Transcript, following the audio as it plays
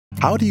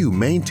How do you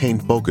maintain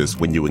focus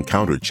when you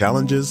encounter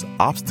challenges,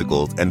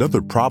 obstacles, and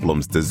other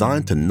problems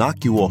designed to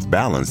knock you off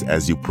balance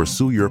as you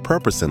pursue your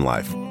purpose in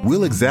life?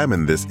 We'll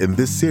examine this in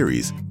this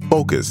series,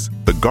 Focus,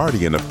 the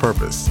Guardian of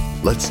Purpose.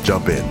 Let's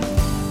jump in.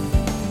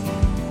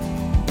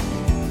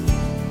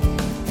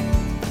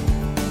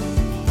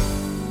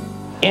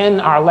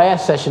 In our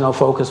last session on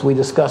Focus, we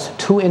discussed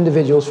two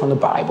individuals from the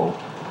Bible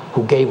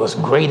who gave us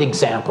great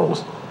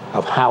examples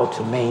of how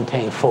to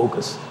maintain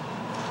focus,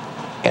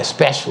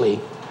 especially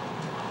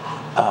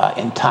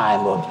in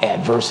time of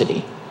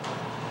adversity.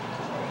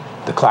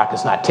 The clock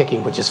is not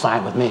ticking, which is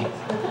fine with me.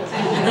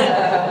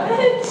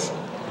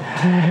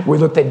 We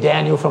looked at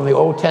Daniel from the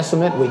Old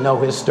Testament. We know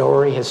his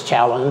story, his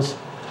challenge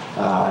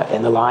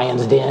in the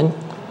lion's den.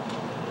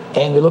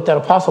 And we looked at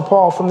Apostle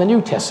Paul from the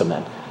New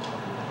Testament.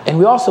 And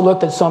we also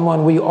looked at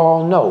someone we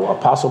all know,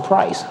 Apostle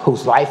Price,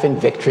 whose life and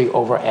victory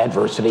over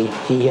adversity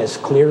he has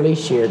clearly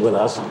shared with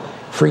us,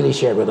 freely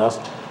shared with us.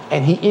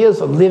 And he is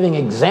a living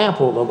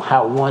example of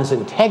how one's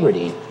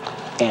integrity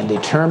and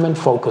determined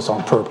focus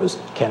on purpose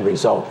can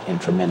result in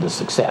tremendous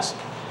success.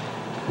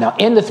 Now,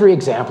 in the three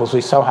examples,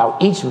 we saw how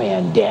each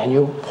man,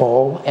 Daniel,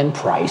 Paul, and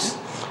Price,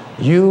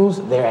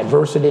 used their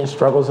adversity and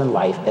struggles in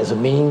life as a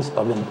means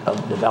of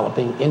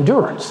developing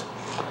endurance.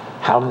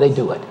 How did they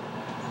do it?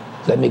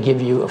 Let me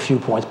give you a few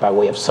points by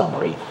way of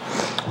summary.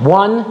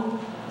 One,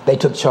 they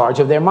took charge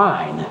of their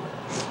mind.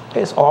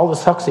 As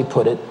Aldous Huxley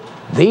put it,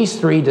 these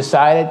three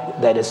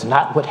decided that it's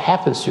not what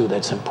happens to you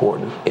that's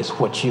important, it's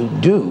what you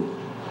do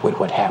with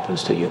what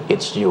happens to you.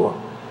 It's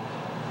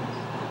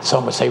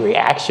some would say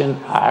reaction.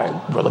 I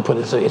rather put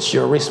it so it's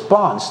your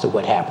response to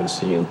what happens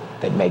to you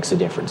that makes a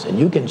difference. And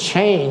you can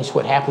change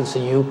what happens to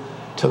you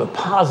to the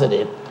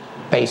positive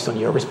based on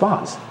your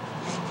response.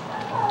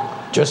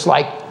 Just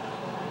like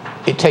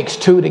it takes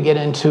two to get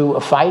into a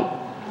fight,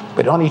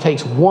 but it only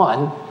takes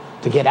one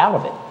to get out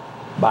of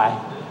it by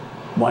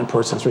one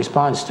person's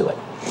response to it.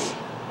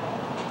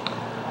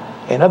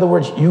 In other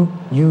words, do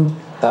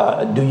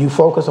you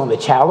focus on the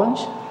challenge,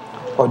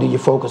 or do you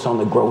focus on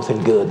the growth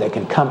and good that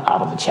can come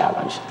out of the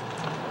challenge?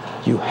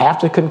 You have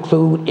to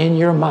conclude in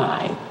your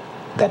mind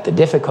that the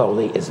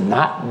difficulty is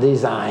not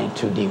designed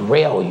to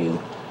derail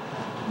you,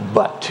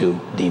 but to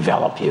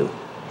develop you.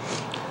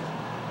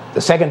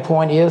 The second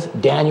point is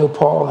Daniel,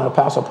 Paul, and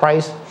Apostle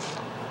Price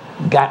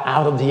got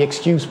out of the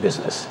excuse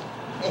business.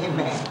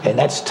 Amen. And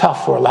that's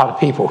tough for a lot of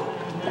people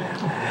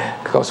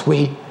because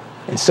we,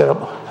 instead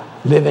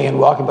of living and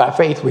walking by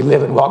faith, we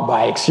live and walk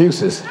by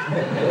excuses.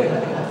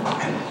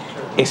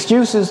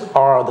 Excuses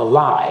are the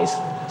lies,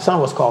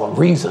 some of us call them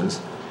reasons,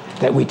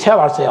 that we tell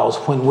ourselves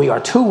when we are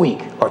too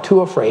weak or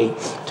too afraid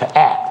to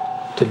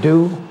act, to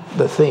do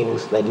the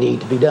things that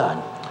need to be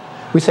done.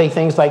 We say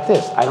things like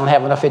this: I don't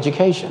have enough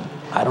education.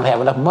 I don't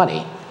have enough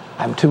money.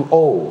 I'm too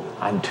old.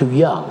 I'm too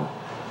young.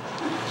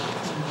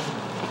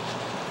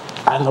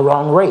 I'm the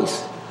wrong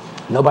race.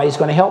 Nobody's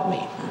going to help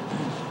me.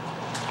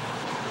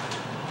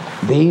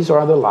 These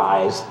are the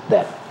lies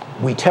that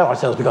we tell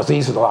ourselves because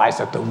these are the lies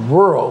that the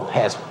world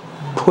has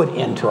put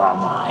into our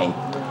mind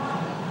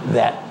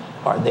that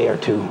are there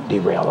to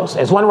derail us.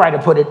 As one writer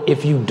put it,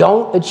 if you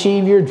don't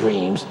achieve your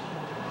dreams,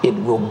 it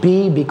will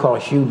be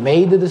because you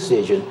made the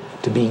decision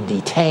to be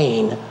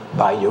detained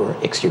by your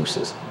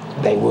excuses.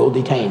 They will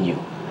detain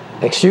you.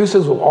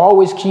 Excuses will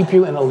always keep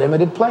you in a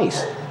limited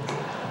place.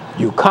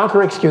 You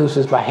conquer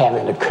excuses by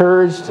having the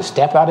courage to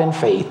step out in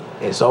faith,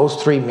 as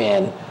those three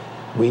men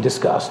we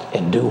discussed,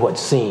 and do what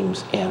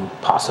seems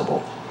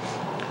impossible.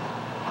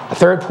 The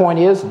third point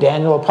is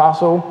Daniel,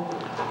 Apostle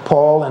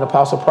Paul, and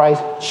Apostle Price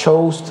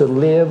chose to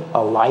live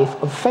a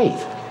life of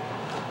faith.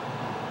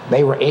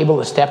 They were able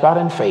to step out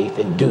in faith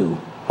and do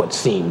what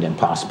seemed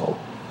impossible.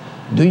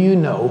 Do you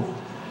know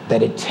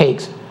that it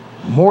takes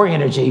more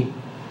energy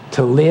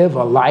to live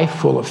a life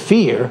full of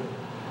fear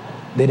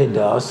than it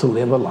does to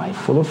live a life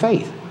full of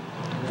faith?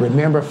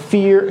 Remember,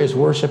 fear is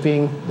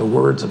worshiping the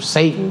words of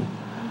Satan,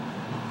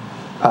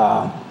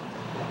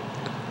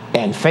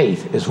 and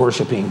faith is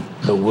worshiping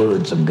the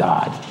words of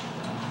God.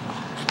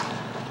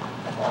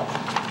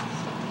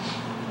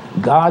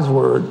 God's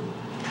word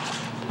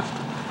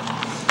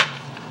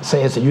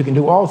says that you can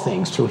do all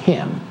things through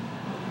him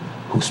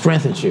who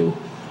strengthens you,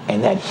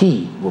 and that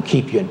he will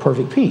keep you in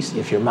perfect peace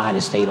if your mind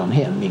is stayed on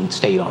him, meaning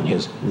stayed on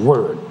his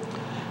word.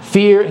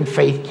 Fear and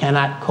faith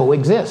cannot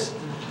coexist.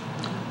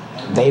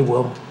 They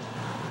will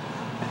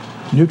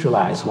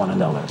neutralize one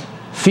another.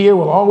 Fear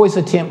will always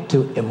attempt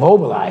to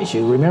immobilize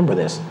you. Remember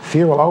this.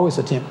 Fear will always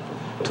attempt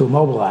to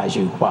immobilize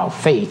you, while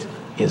faith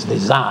is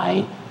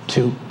designed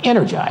to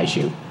energize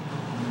you.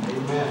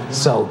 Amen.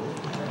 So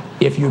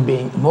if you're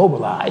being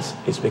mobilized,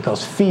 it's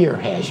because fear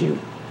has you.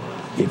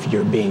 If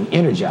you're being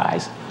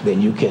energized,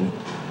 then you can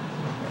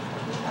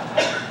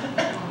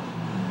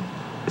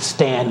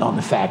stand on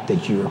the fact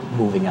that you're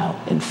moving out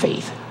in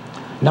faith.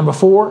 Number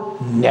 4,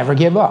 never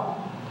give up.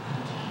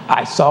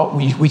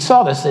 We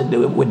saw this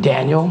with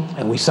Daniel,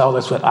 and we saw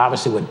this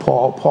obviously with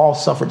Paul. Paul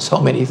suffered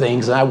so many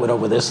things, and I went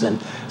over this in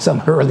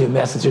some earlier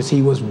messages.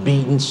 He was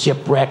beaten,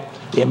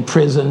 shipwrecked,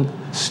 imprisoned,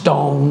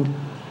 stoned,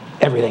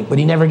 everything, but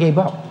he never gave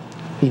up.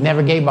 He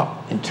never gave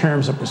up in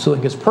terms of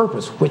pursuing his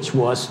purpose, which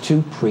was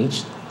to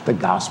preach the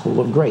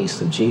gospel of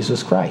grace of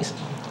Jesus Christ.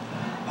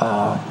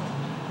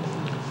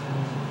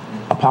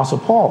 Apostle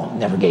Price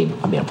never gave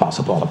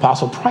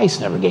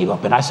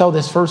up. And I saw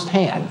this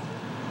firsthand.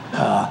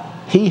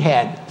 He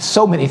had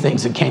so many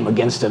things that came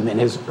against him in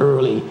his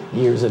early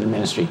years of the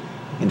ministry.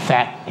 In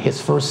fact,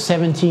 his first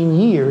 17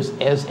 years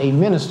as a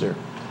minister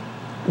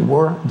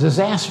were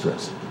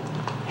disastrous.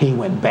 He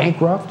went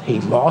bankrupt. He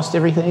lost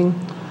everything.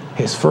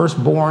 His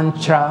firstborn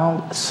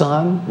child,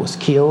 son, was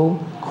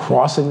killed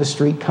crossing the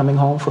street coming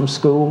home from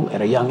school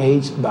at a young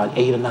age, about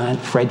 8 or 9,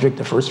 Frederick,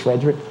 the first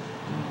Frederick.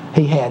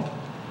 He had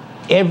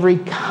every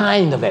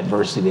kind of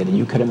adversity that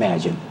you could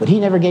imagine, but he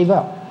never gave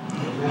up.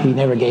 He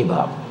never gave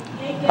up.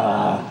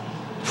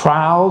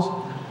 Trials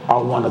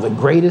are one of the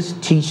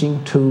greatest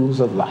teaching tools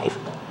of life.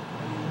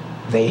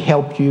 They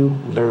help you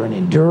learn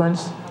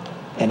endurance,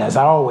 and as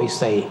I always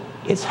say,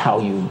 it's how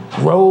you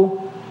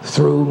grow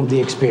through the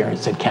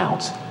experience that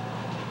counts.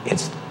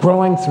 It's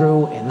growing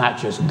through and not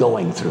just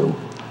going through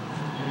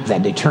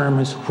that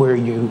determines where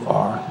you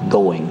are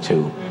going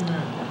to.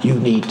 You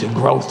need to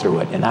grow through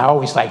it. And I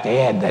always like to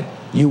add that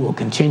you will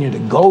continue to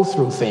go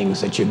through things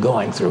that you're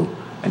going through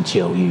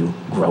until you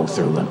grow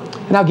through them.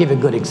 And I'll give you a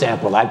good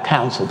example. I've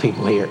counseled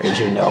people here, as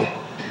you know,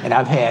 and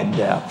I've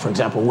had, for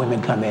example,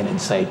 women come in and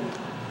say,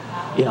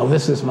 you know,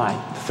 this is my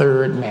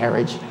third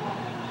marriage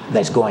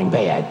that's going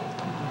bad.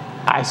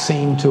 I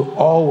seem to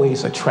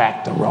always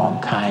attract the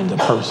wrong kind of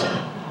person.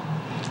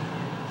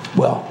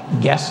 Well,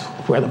 guess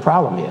where the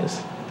problem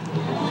is?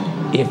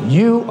 If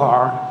you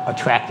are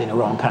attracting the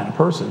wrong kind of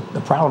person, the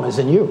problem is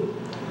in you.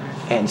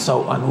 And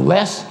so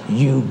unless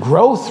you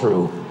grow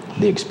through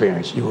the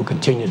experience, you will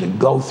continue to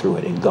go through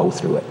it and go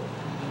through it.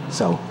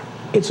 So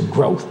it's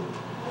growth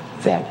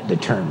that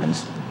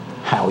determines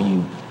how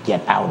you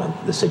get out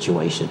of the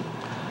situation.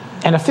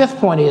 And the fifth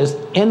point is,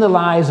 in the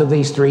lives of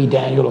these three,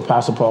 Daniel,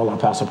 Apostle Paul, and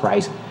Apostle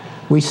Price,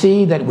 we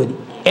see that with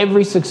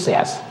every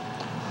success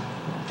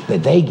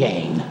that they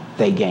gain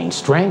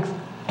strength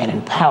and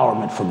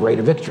empowerment for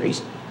greater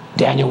victories.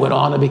 Daniel went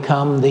on to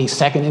become the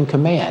second in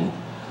command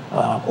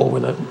over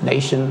the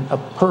nation of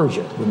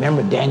Persia.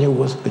 Remember, Daniel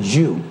was a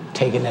Jew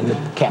taken into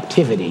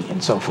captivity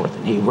and so forth,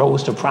 and he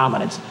rose to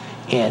prominence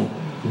in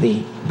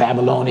the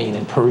Babylonian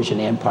and Persian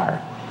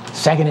Empire.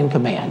 Second in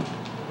command,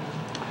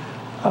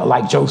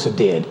 like Joseph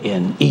did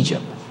in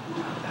Egypt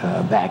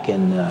back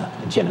in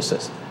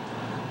Genesis.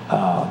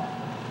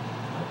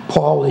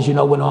 Paul, as you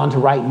know, went on to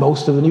write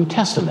most of the New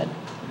Testament.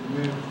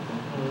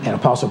 And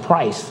Apostle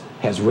Price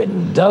has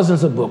written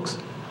dozens of books,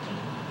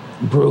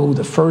 grew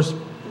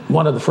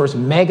one of the first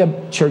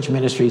mega church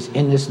ministries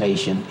in this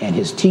nation, and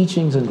his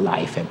teachings and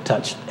life have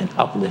touched and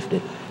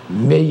uplifted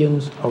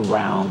millions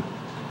around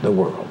the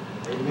world.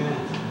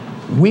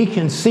 Amen. We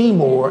can see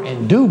more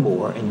and do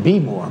more and be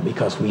more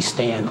because we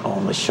stand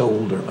on the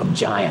shoulder of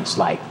giants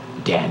like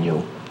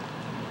Daniel,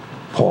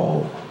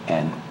 Paul,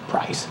 and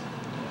Price.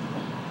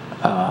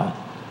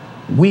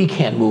 We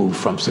can move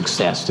from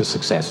success to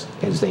success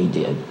as they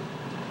did.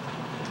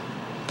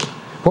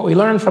 What we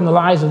learn from the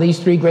lives of these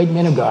three great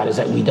men of God is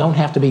that we don't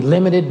have to be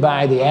limited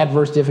by the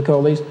adverse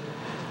difficulties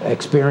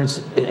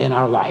experienced in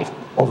our life.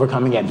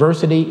 Overcoming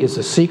adversity is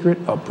the secret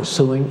of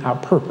pursuing our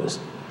purpose.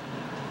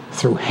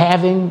 Through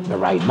having the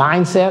right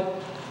mindset,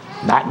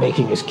 not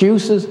making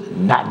excuses,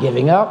 not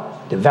giving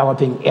up,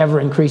 developing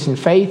ever-increasing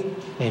faith,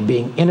 and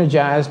being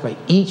energized by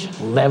each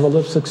level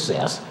of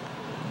success,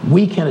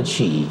 we can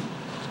achieve,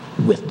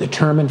 with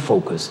determined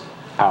focus,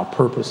 our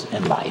purpose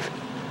in life.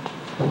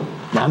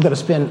 Now, I'm going to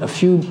spend a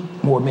few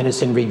more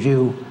minutes in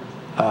review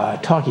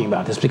talking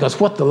about this, because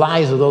what the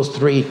lives of those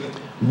three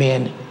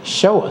men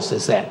show us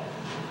is that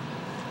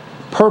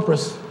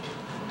purpose,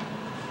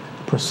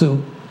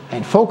 pursuit,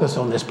 and focus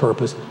on this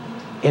purpose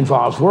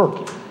involves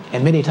work.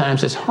 And many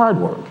times it's hard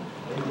work,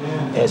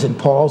 as in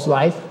Paul's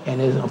life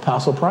and in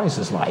Apostle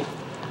Price's life,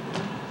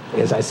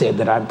 as I said,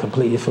 that I'm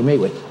completely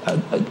familiar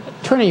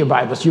with. Turning your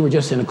Bibles, you were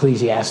just in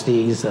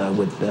Ecclesiastes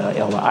with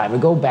Elder Ivan.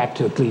 Go back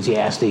to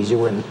Ecclesiastes. You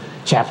were in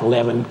chapter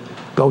 11.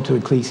 Go to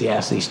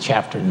Ecclesiastes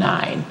chapter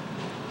 9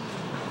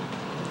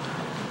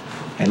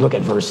 and look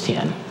at verse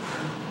 10.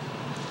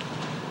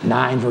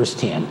 9 verse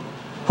 10,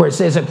 where it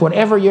says that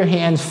whatever your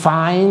hand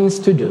finds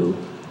to do,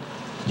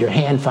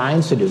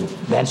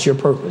 that's your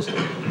purpose.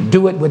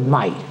 Do it with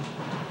might,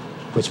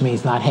 which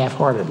means not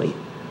half-heartedly,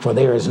 for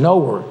there is no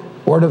work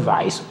or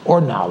device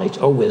or knowledge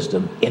or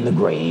wisdom in the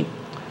grave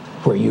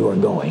where you are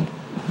going.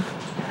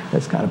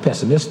 That's kind of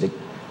pessimistic,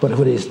 but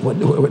what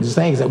it's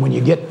saying is that when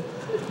you get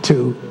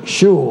to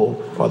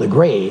Sheol or the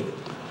grave,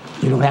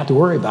 you don't have to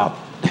worry about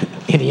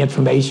any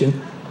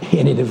information,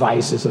 any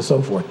devices, or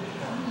so forth.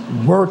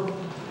 Work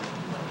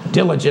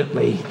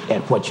diligently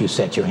at what you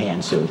set your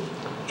hands to.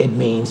 It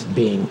means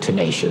being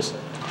tenacious.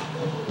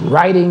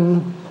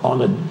 Writing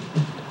on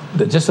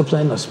the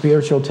discipline of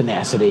spiritual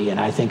tenacity,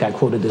 and I think I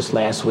quoted this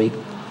last week,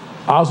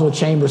 Oswald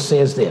Chambers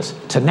says this: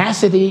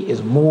 tenacity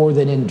is more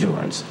than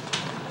endurance.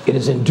 It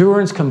is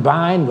endurance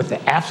combined with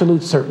the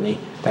absolute certainty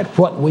that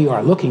what we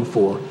are looking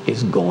for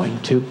is going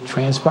to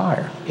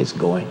transpire. It's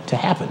going to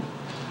happen.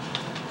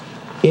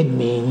 It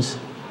means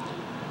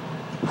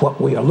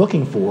what we are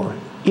looking for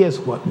is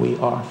what we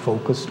are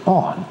focused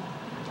on.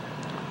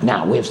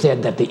 Now, we have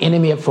said that the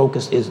enemy of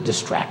focus is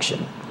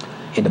distraction.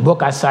 In the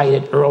book I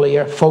cited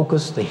earlier,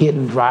 Focus, the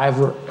Hidden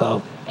Driver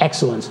of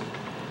Excellence,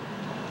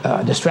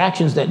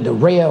 distractions that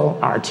derail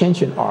our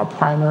attention are a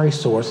primary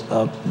source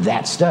of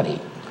that study.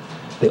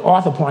 The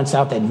author points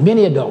out that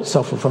many adults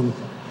suffer from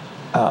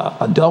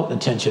adult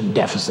attention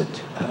deficit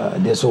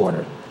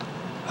disorder,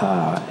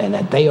 and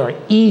that they are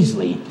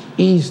easily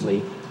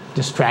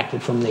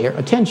distracted from their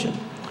attention.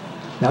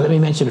 Now, let me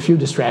mention a few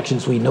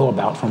distractions we know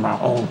about from our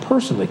own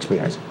personal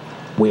experience.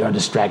 We are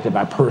distracted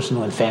by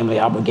personal and family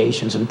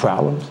obligations and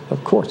problems.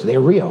 Of course,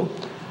 they're real.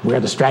 We are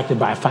distracted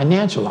by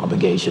financial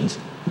obligations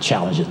and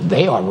challenges.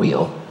 They are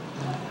real.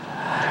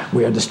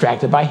 We are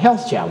distracted by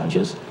health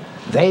challenges.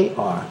 They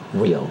are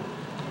real.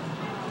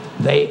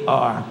 They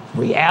are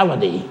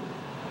reality,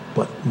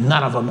 but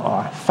none of them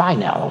are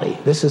finality.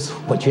 This is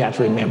what you have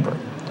to remember.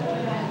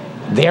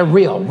 They're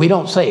real. We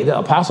don't say, the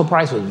Apostle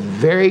Christ was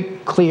very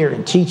clear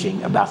in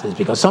teaching about this,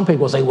 because some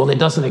people say, well, it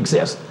doesn't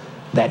exist.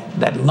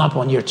 That lump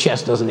on your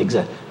chest doesn't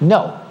exist.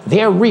 No,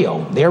 they're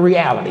real. They're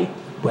reality,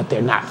 but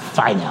they're not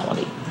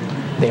finality.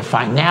 They're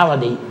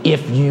finality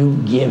if you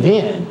give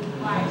in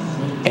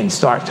and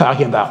start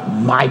talking about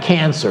my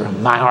cancer,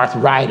 my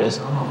arthritis,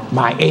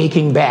 my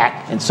aching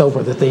back, and so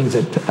forth, the things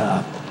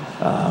that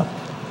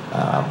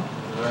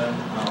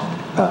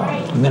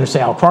Minister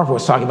Al Crawford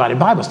was talking about in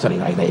Bible study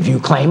like that. If you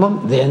claim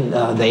them, then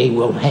they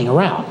will hang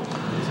around.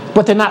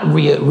 But they're not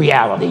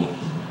reality.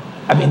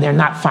 I mean, they're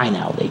not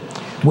finality.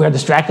 We're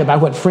distracted by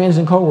what friends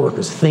and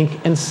coworkers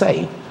think and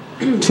say.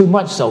 Too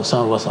much so,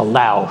 some of us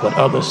allow what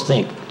others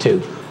think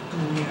to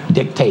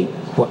dictate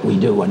what we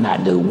do or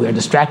not do. We're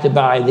distracted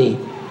by the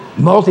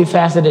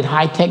multifaceted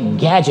high-tech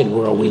gadget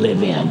world we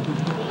live in.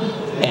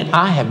 And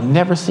I have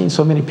never seen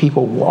so many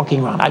people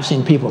walking around. I've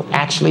seen people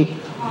actually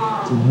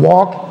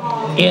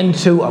walk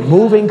into a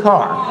moving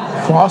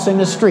car, crossing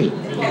the street.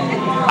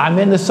 I'm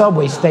in the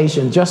subway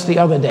station just the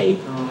other day,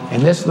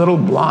 and this little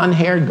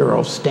blonde-haired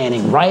girl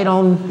standing right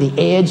on the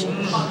edge,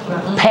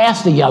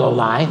 past the yellow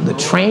line. The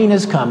train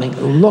is coming,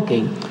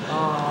 looking,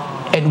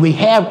 and we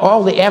have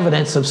all the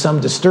evidence of some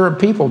disturbed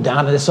people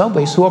down in the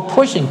subways who are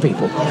pushing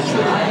people.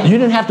 You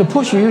didn't have to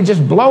push her, you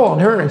just blow on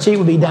her and she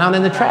would be down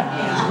in the track.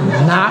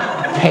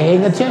 Not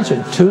paying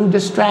attention, too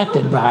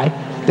distracted by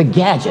the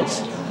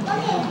gadgets.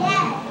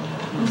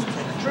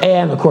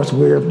 And of course,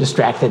 we're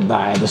distracted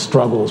by the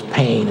struggles,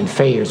 pain, and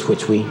failures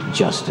which we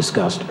just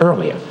discussed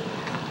earlier.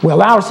 We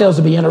allow ourselves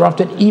to be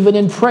interrupted even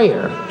in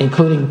prayer,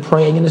 including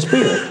praying in the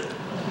Spirit,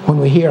 when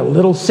we hear a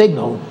little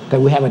signal that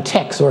we have a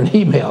text or an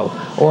email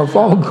or a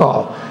phone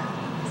call.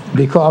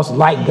 Because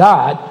like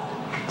God,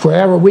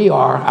 wherever we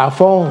are, our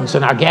phones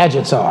and our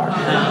gadgets are.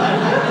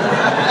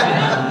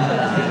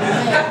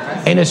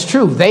 And it's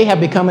true, they have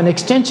become an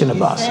extension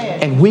of us,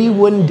 and we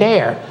wouldn't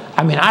dare.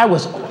 I mean, I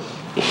was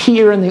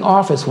here in the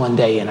office one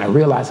day and I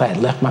realized I had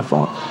left my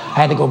phone. I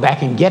had to go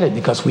back and get it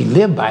because we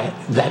live by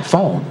that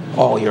phone.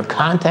 All your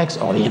contacts,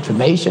 all the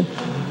information.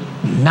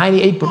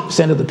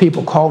 98% of the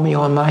people call me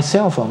on my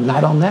cell phone,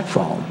 not on that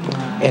phone.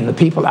 And the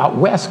people out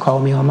west call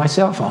me on my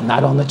cell phone,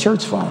 not on the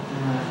church phone.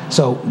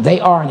 So they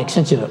are an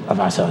extension of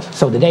ourselves.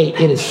 So today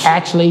it is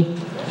actually,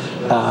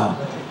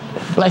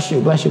 bless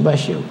you, bless you,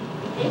 bless you.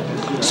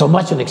 So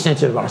much an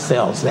extension of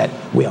ourselves that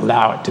we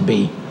allow it to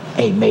be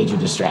a major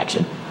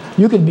distraction.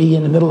 You could be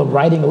in the middle of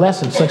writing a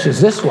lesson such as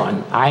this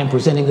one I am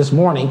presenting this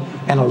morning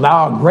and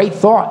allow a great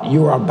thought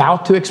you are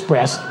about to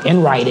express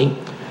in writing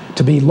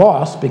to be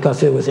lost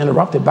because it was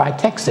interrupted by a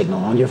text signal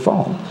on your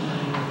phone.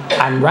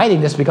 I'm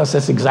writing this because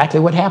that's exactly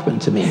what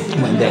happened to me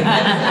one day.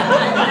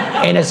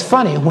 And it's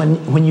funny,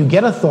 when you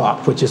get a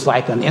thought, which is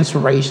like an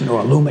inspiration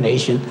or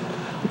illumination,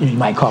 you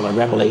might call it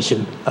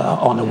revelation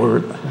on the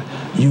word,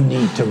 you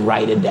need to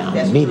write it down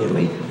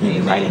immediately. You need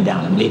to write it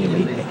down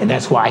immediately. And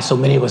that's why so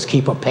many of us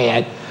keep a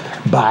pad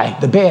by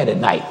the bed at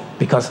night,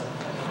 because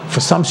for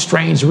some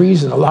strange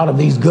reason, a lot of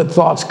these good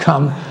thoughts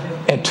come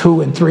at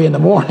 2 and 3 in the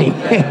morning.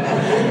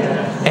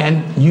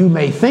 And you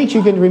may think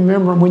you can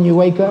remember them when you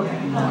wake up.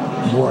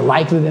 More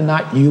likely than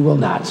not, you will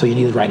not. So you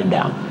need to write them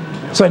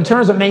down. So in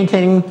terms of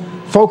maintaining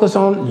focus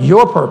on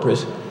your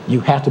purpose, you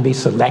have to be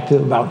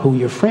selective about who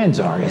your friends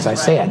are. As I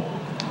said,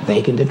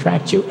 they can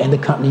detract you, and the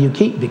company you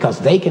keep, because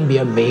they can be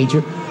a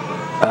major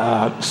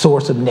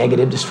source of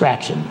negative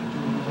distraction.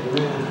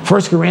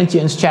 1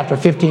 Corinthians chapter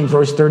 15,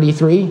 verse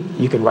 33.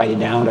 You can write it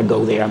down or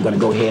go there. I'm going to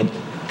go ahead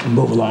and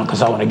move along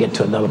because I want to get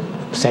to another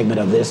segment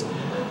of this.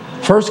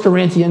 1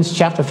 Corinthians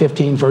chapter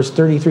 15, verse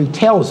 33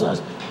 tells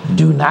us,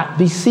 do not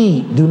be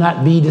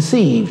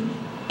deceived.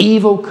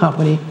 Evil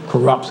company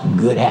corrupts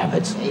good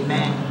habits.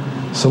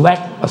 Amen.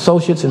 Select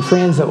associates and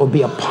friends that will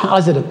be a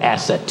positive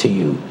asset to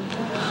you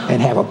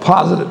and have a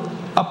positive,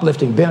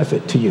 uplifting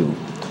benefit to you.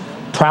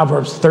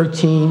 Proverbs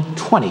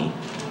 13:20.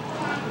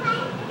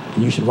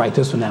 You should write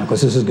this one down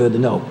because this is good to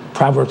know.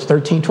 Proverbs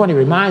 13:20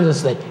 reminds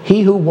us that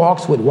he who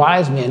walks with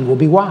wise men will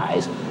be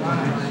wise.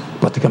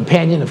 but the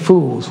companion of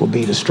fools will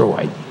be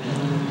destroyed.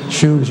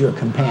 Choose your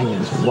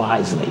companions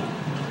wisely.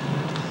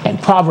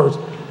 And Proverbs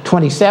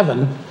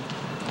 27,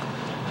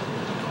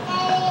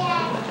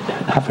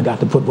 I forgot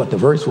to put what the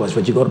verse was,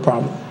 but you go to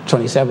Proverbs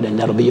 27 and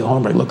that'll be your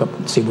homework. Look up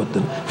and see what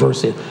the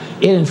verse is.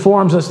 It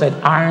informs us that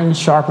iron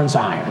sharpens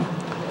iron.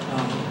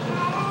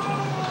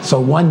 So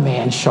one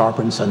man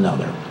sharpens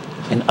another.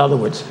 In other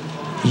words,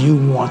 you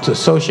want to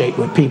associate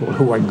with people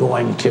who are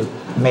going to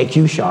make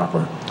you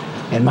sharper.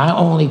 And my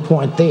only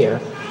point there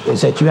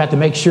is that you have to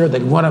make sure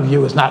that one of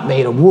you is not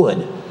made of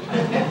wood.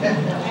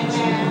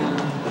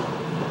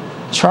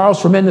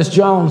 Charles Tremendous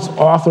Jones,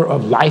 author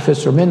of Life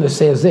is Tremendous,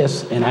 says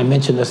this, and I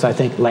mentioned this, I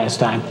think, last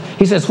time.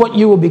 He says, what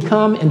you will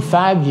become in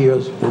 5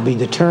 years will be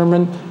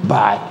determined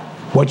by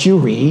what you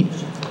read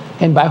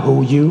and by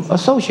who you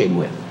associate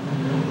with.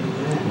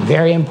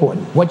 Very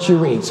important, what you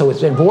read. So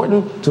it's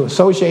important to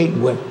associate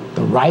with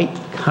the right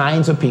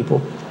kinds of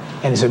people,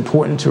 and it's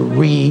important to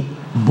read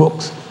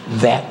books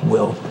that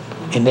will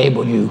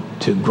enable you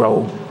to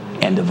grow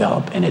and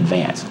develop and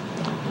advance.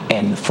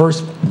 And the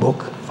first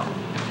book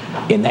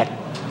in that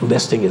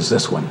listing is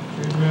this one.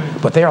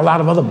 But there are a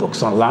lot of other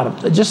books on a lot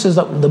of, just as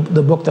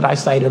the book that I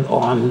cited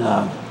on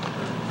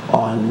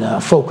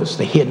Focus,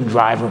 The Hidden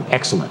Driver of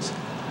Excellence,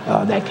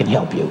 that can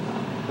help you.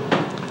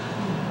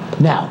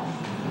 Now,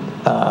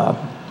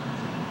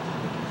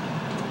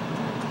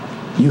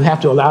 you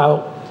have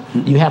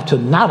to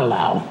not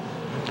allow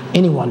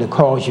anyone to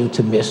cause you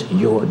to miss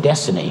your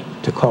destiny,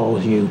 to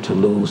cause you to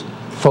lose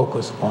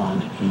focus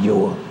on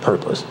your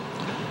purpose.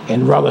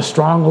 In rather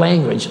strong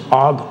language,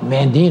 Og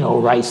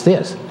Mandino writes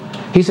this.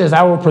 He says,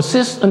 I will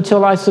persist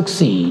until I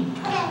succeed.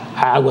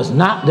 I was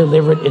not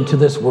delivered into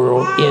this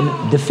world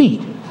in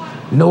defeat,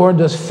 nor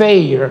does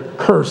failure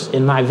curse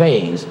in my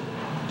veins.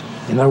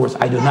 In other words,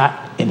 I do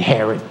not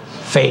inherit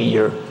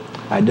failure.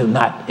 I do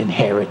not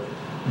inherit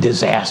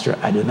disaster.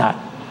 I do not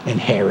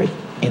inherit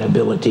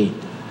inability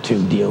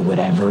to deal with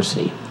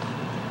adversity.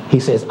 He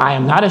says, I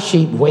am not a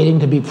sheep waiting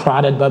to be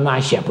prodded by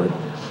my shepherd.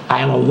 I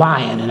am a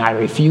lion, and I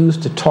refuse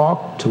to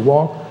talk, to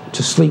walk,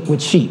 to sleep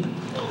with sheep.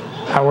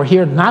 I will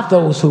hear not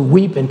those who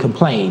weep and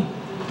complain,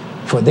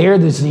 for their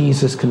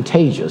disease is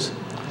contagious.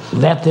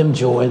 Let them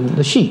join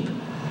the sheep.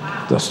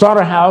 The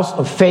slaughterhouse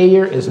of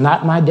failure is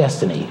not my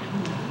destiny.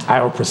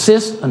 I will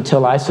persist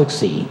until I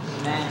succeed.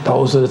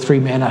 Those are the three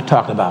men I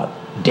talked about,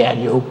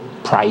 Daniel,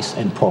 Price,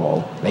 and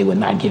Paul. They would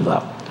not give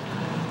up.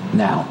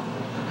 Now,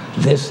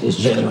 this is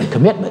genuine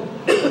commitment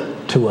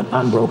to an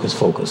unbroken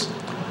focus.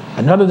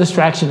 Another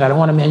distraction that I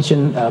want to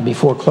mention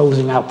before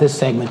closing out this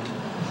segment,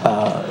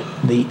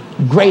 the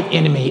great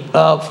enemy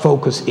of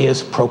focus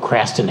is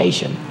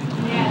procrastination.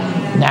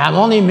 Now, I'm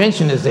only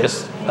mentioning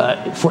this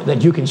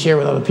that you can share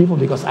with other people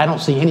because I don't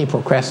see any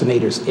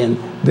procrastinators in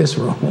this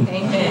room.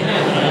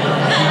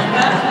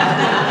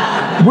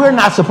 We're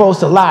not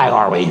supposed to lie,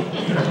 are we?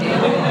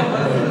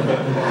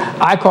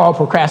 I call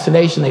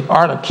procrastination the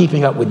art of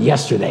keeping up with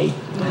yesterday.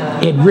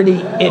 It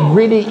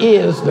really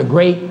is the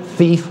great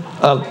thief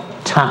of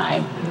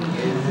time.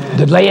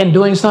 Delay in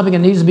doing something that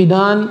needs to be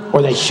done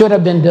or that should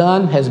have been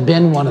done has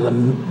been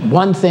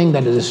one thing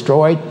that has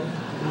destroyed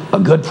a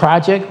good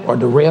project or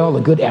derailed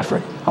a good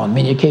effort on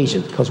many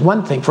occasions. Because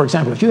one thing, for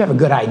example, if you have a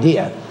good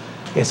idea,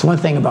 it's one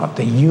thing about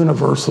the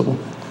universal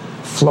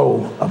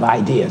flow of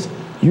ideas.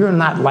 You're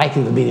not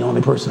likely to be the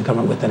only person to come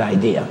up with that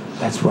idea.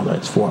 That's whether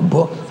it's for a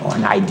book or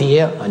an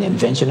idea, an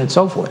invention, and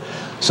so forth.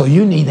 So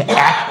you need to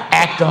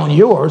act on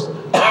yours,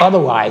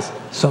 otherwise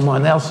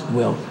someone else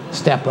will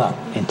step up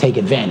and take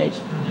advantage.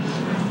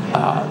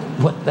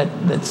 What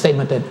that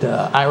statement that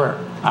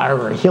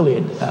Ira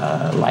Hilliard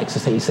likes to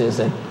say, he says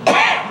that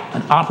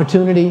an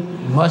opportunity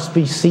must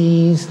be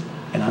seized,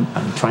 and I'm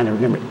trying to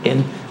remember,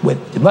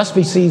 it must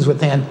be seized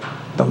within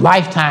the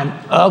lifetime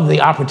of the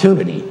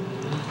opportunity.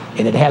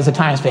 And it has a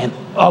time span,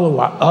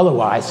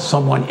 otherwise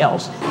someone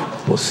else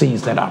will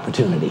seize that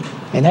opportunity.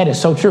 And that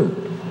is so true.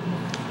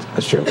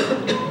 That's true.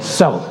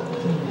 So,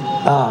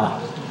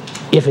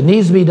 if it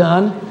needs to be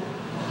done,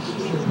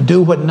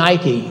 do what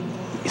Nike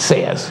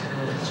says.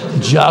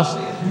 Just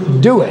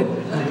do it.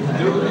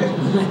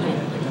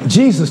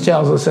 Jesus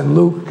tells us in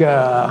Luke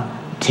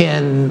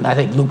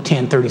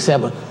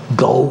 10:37,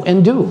 go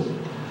and do.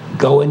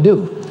 Go and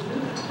do.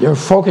 Your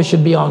focus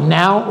should be on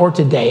now or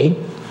today,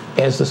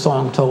 as the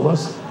song told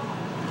us.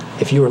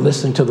 If you were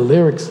listening to the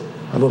lyrics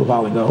a little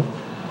while ago,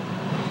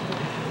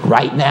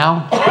 right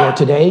now or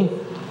today,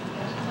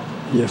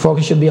 your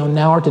focus should be on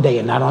now or today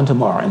and not on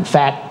tomorrow. In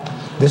fact,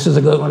 this is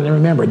a good one to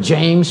remember.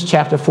 James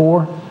chapter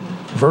 4,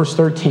 verse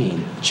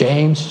 13.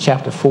 James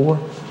chapter 4,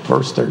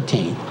 verse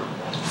 13.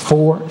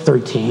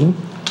 4:13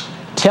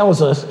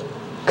 tells us,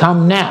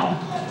 come now,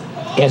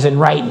 as in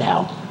right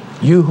now,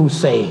 you who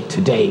say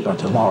today or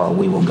tomorrow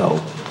we will go.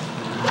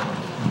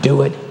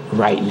 Do it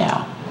right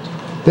now.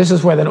 This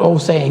is where that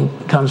old saying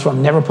comes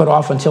from, never put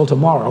off until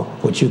tomorrow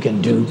what you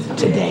can do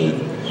today.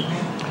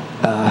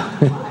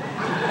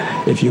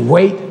 If you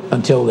wait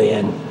until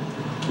then,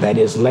 that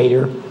is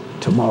later,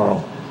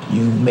 tomorrow,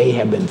 you may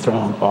have been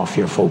thrown off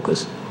your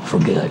focus for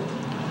good.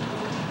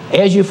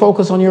 As you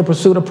focus on your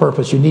pursuit of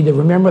purpose, you need to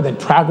remember that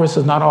progress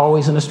is not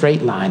always in a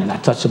straight line. And I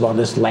touched upon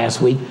this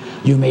last week.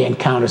 You may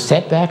encounter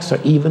setbacks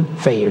or even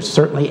failures,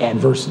 certainly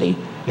adversity,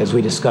 as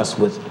we discussed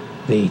with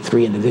the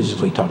 3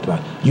 individuals we talked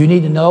about. You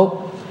need to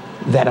know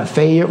that a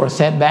failure or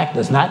setback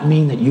does not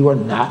mean that you are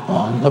not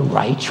on the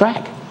right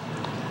track.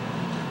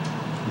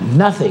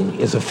 Nothing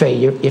is a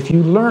failure if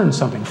you learn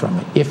something from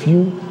it, if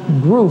you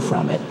grew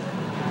from it.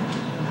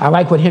 I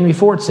like what Henry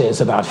Ford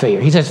says about failure.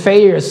 He says,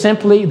 failure is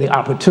simply the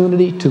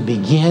opportunity to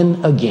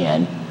begin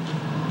again,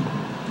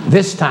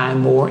 this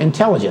time more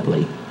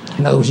intelligently.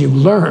 In other words, you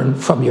learn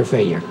from your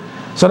failure.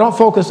 So don't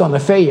focus on the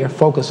failure,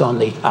 focus on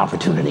the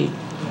opportunity.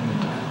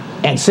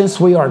 And since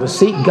we are to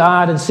seek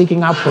God and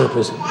seeking our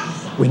purpose,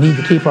 we need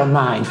to keep our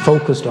mind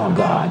focused on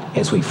God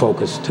as we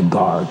focus to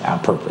guard our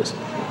purpose.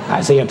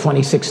 Isaiah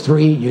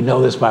 26:3, you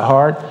know this by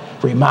heart,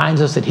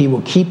 reminds us that he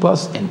will keep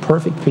us in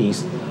perfect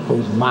peace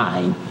whose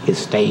mind is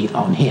stayed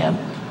on him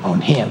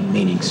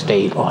meaning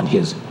stayed on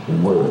his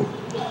word.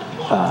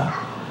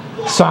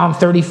 Psalm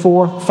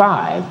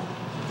 34:5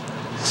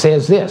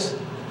 says this.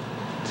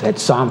 That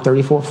Psalm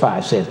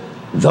 34:5 says,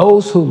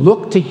 those who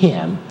look to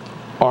him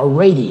are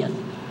radiant.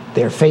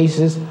 Their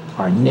faces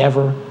are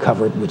never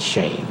covered with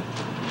shame.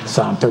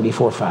 Psalm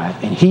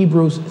 34:5. And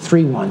Hebrews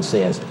 3:1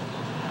 says,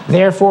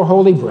 therefore,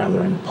 holy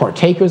brethren,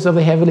 partakers of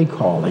the heavenly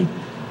calling,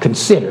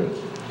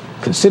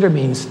 consider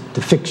means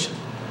to fix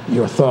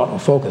your thought or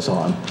focus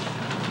on.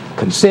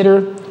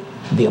 Consider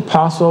the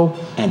apostle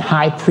and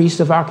high priest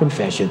of our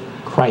confession,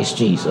 Christ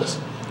Jesus.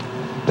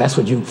 That's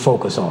what you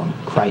focus on,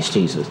 Christ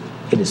Jesus.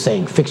 It is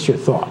saying fix your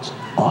thoughts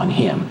on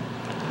him.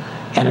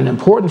 And an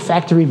important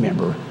fact to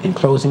remember in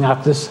closing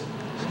out this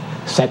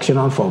section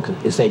on focus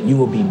is that you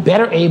will be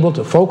better able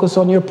to focus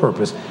on your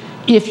purpose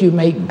if you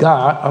make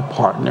God a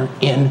partner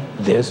in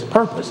this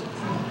purpose.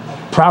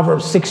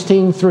 Proverbs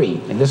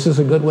 16:3, and this is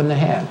a good one to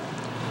have.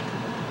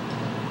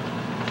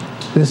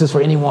 This is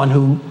for anyone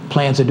who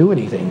plans to do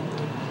anything.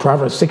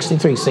 Proverbs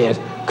 16:3 says,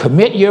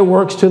 commit your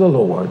works to the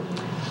Lord,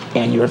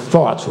 and your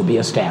thoughts will be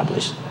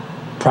established.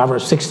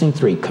 Proverbs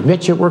 16:3,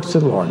 commit your works to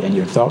the Lord, and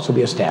your thoughts will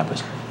be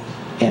established.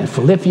 And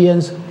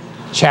Philippians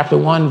chapter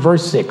 1,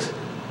 verse 6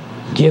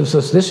 gives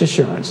us this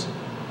assurance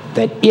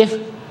that if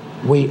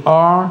we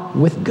are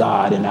with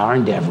God in our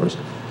endeavors,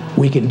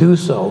 we can do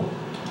so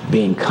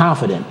being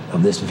confident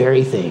of this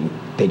very thing,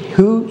 that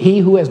he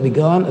who has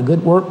begun a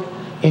good work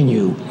in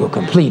you will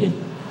complete it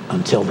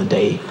until the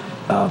day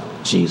of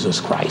Jesus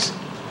Christ.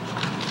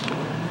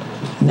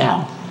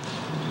 Now,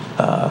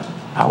 I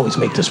always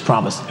make this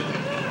promise.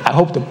 I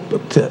hope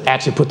to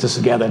actually put this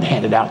together and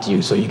hand it out to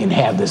you so you can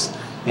have this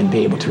and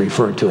be able to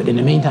refer to it. In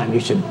the meantime, you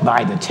should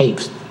buy the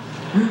tapes.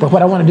 But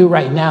what I want to do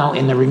right now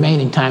in the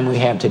remaining time we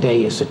have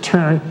today is to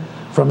turn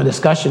from a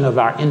discussion of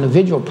our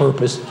individual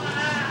purpose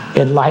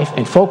in life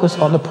and focus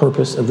on the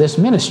purpose of this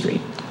ministry,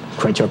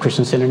 Crenshaw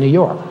Christian Center, New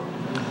York.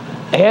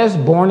 As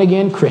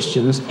born-again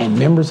Christians and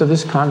members of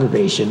this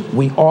congregation,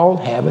 we all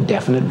have a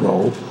definite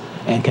role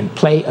and can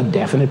play a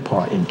definite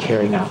part in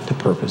carrying out the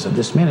purpose of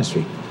this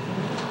ministry.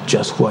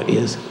 Just what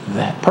is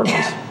that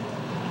purpose?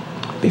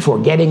 Before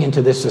getting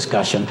into this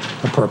discussion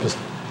of purpose,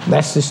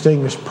 let's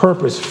distinguish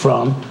purpose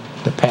from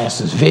the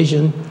pastor's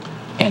vision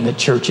and the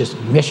church's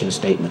mission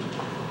statement.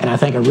 And I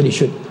think I really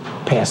should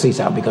pass these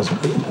out because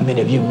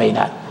many of you may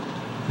not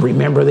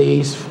remember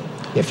these.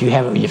 If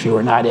you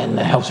were not in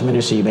the helps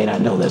ministry, you may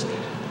not know this.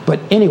 But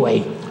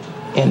anyway,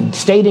 in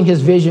stating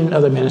his vision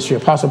of the ministry,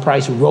 Apostle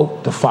Price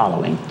wrote the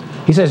following.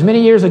 He says,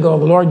 many years ago,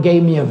 the Lord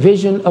gave me a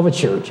vision of a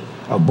church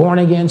of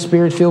born-again,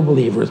 spirit-filled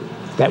believers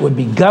that would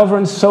be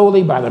governed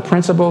solely by the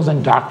principles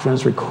and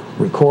doctrines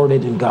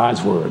recorded in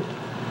God's Word.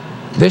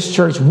 This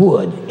church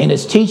would, in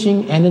its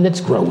teaching and in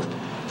its growth,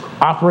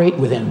 operate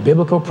within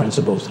biblical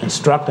principles,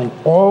 instructing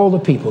all the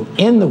people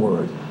in the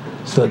Word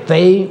so that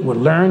they would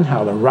learn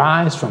how to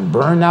rise from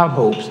burned-out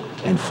hopes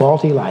and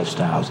faulty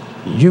lifestyles,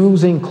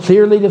 using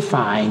clearly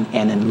defined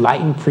and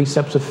enlightened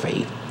precepts of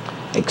faith,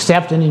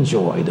 accept and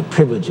enjoy the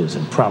privileges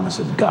and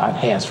promises God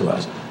has for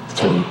us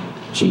through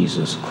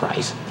Jesus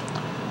Christ.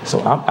 So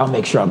I'll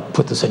make sure I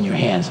put this in your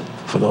hands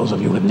for those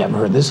of you who have never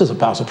heard. This is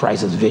Apostle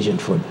Price's vision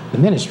for the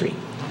ministry.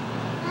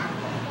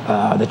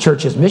 The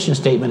church's mission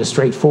statement is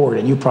straightforward,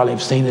 and you probably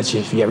have seen this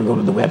if you ever go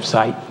to the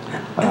website.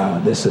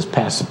 This is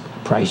Pastor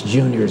Price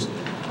Jr.'s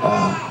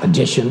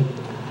edition.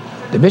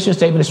 The mission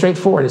statement is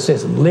straightforward. It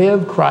says,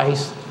 live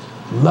Christ,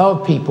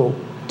 love people,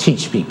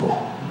 teach people.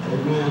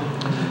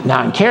 Amen.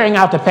 Now, in carrying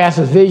out the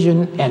pastor's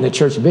vision and the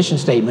church mission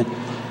statement,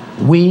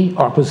 we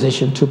are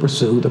positioned to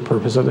pursue the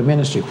purpose of the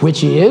ministry,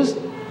 which is,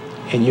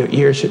 and your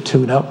ears should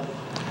tune up,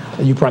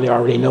 you probably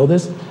already know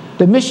this,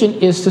 the mission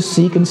is to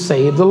seek and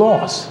save the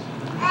lost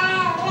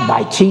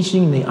by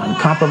teaching the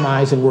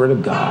uncompromising Word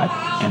of God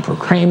and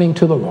proclaiming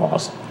to the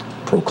lost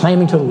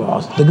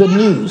the good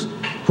news,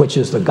 which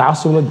is the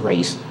gospel of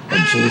grace of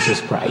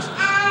Jesus Christ.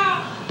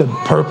 The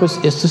purpose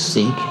is to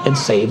seek and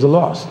save the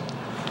lost.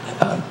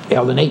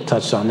 Elder Nate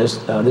touched on this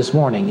this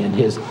morning in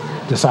his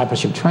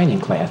discipleship training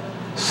class.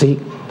 Seek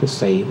to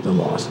save the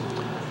lost.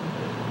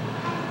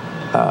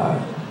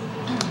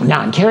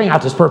 Now, in carrying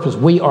out this purpose,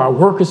 we are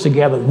workers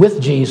together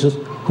with Jesus,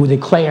 who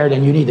declared,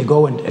 and you need to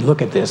go and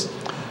look at this.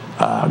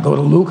 Go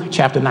to Luke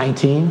chapter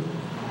 19.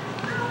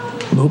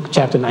 Luke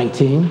chapter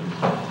 19.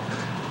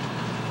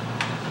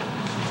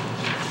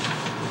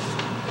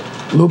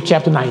 Luke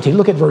chapter 19.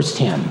 Look at verse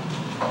 10.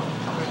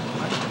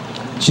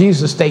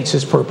 Jesus states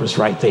his purpose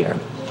right there.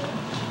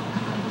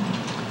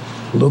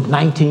 Luke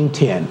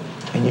 19:10.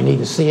 And you need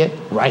to see it,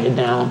 write it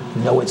down,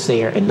 know it's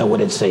there, and know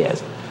what it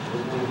says.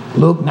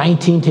 Luke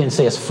 19:10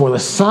 says, "For the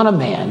Son of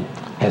Man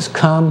has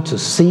come to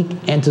seek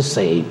and to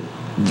save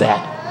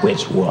that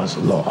which was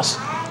lost."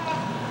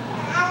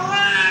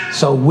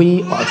 So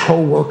we are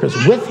co-workers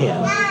with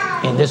him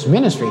in this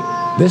ministry.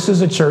 This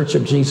is a church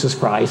of Jesus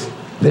Christ.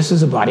 This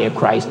is a body of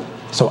Christ.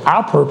 So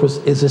our purpose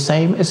is the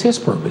same as his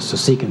purpose, to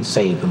seek and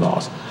save the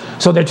lost.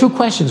 So there are two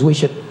questions we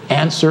should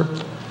answer,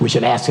 we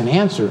should ask and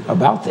answer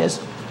about this.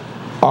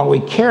 Are we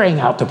carrying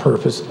out the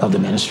purpose of the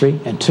ministry?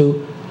 And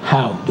two,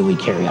 how do we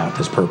carry out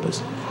this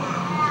purpose?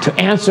 To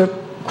answer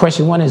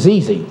question one is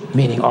easy,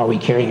 meaning are we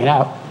carrying it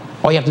out?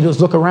 All you have to do is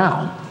look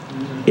around.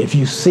 If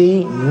you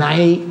see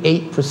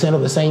 98%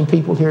 of the same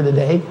people here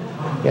today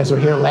as were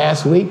here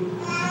last week,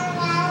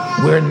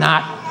 we're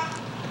not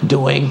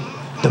doing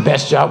the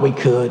best job we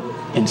could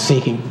in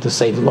seeking to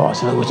save the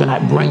lost. In other words, we're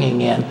not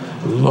bringing in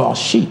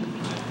lost sheep.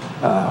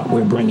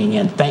 We're bringing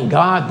in, thank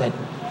God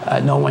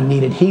that no one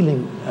needed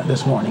healing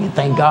this morning, and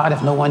thank God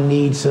if no one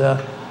needs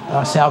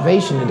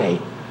salvation today.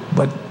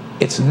 But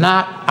it's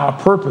not our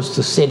purpose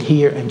to sit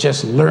here and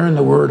just learn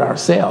the word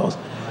ourselves.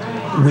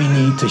 We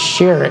need to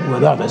share it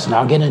with others, and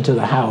I'll get into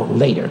the how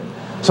later.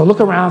 So look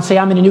around and say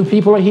how many new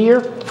people are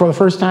here for the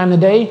first time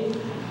today.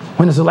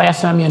 When is the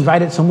last time you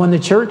invited someone to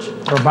church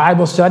or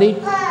Bible study?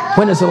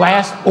 When is the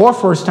last or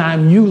first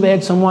time you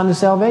led someone to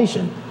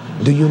salvation?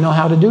 Do you know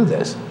how to do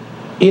this?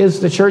 Is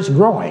the church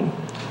growing?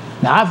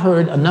 Now, I've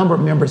heard a number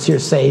of members here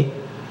say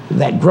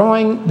that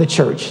growing the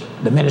church,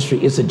 the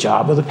ministry, is the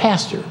job of the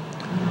pastor.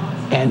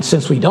 And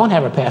since we don't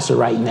have a pastor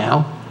right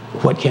now,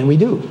 what can we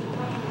do?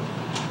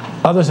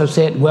 Others have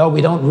said, well,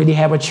 we don't really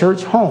have a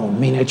church home,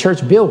 meaning a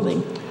church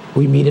building.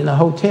 We meet in a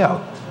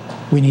hotel.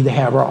 We need to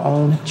have our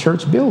own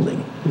church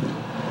building.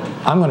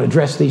 I'm going to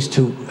address these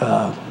two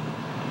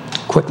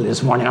quickly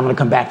this morning. I'm going to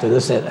come back to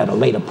this at a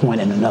later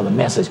point in another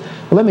message.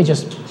 But let me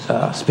just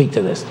speak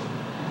to this.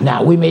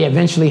 Now, we may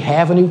eventually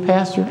have a new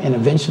pastor and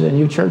eventually a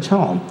new church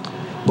home,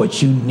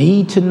 but you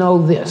need to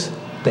know this,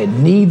 that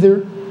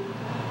neither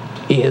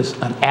is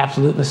an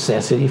absolute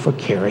necessity for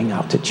carrying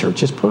out the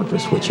church's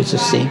purpose, which is to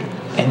seek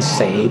and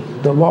save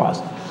the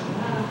lost.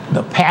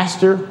 The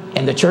pastor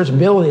and the church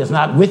building is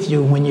not with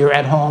you when you're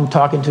at home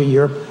talking to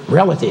your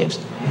relatives.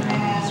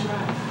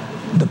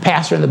 The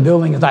pastor in the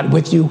building is not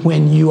with you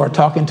when you are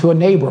talking to a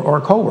neighbor or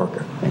a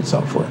coworker and so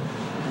forth.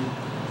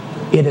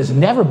 It has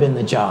never been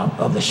the job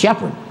of the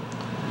shepherd,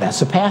 that's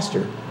the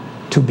pastor,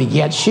 to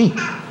beget sheep.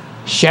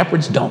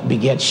 Shepherds don't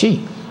beget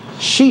sheep.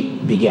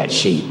 Sheep beget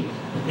sheep.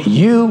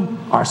 You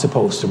are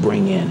supposed to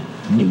bring in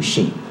new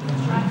sheep.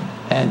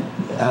 And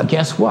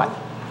guess what?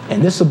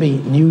 And this will be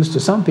news to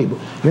some people.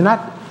 You're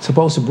not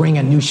supposed to bring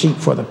in new sheep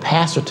for the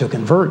pastor to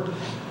convert.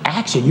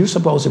 Actually, you're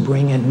supposed to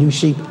bring in new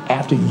sheep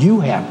after you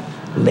have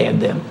led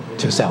them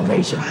to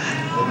salvation.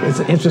 It's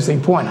an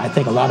interesting point. I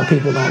think a lot of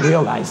people don't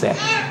realize that.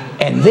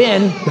 And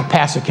then the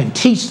pastor can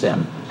teach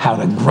them how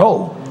to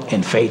grow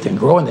in faith and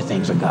grow in the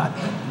things of God.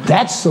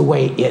 That's the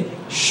way it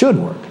should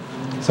work,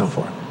 so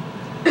forth.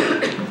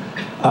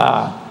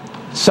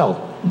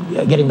 So,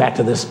 getting back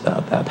to this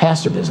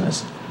pastor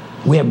business,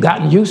 we have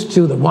gotten used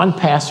to the one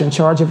pastor in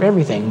charge of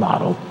everything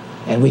model,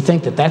 and we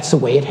think that that's the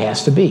way it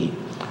has to be.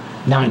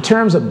 Now, in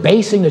terms of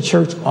basing the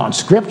church on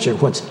Scripture,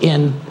 what's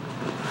in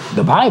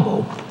the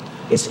Bible,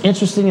 it's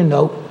interesting to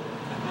note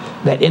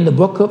that in the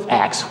book of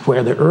Acts,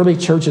 where the early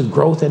church's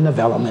growth and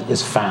development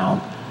is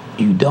found,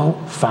 you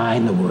don't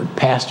find the word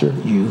pastor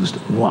used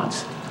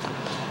once.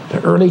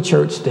 The early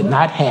church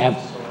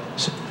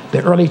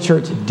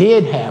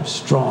did have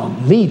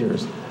strong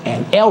leaders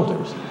and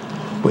elders,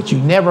 but you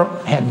never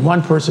had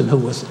one person who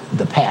was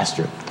the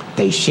pastor.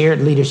 They shared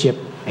leadership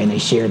and they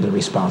shared the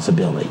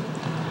responsibility.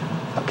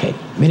 Okay,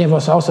 many of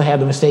us also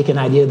have the mistaken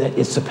idea that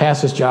it's the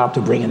pastor's job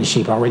to bring in the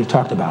sheep. I already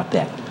talked about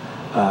that.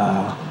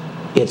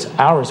 It's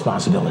our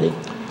responsibility.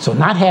 So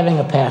not having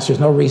a pastor is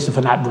no reason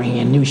for not bringing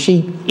in new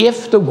sheep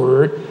if the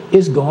word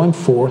is going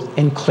forth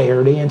in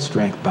clarity and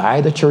strength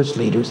by the church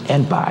leaders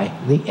and by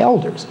the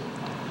elders,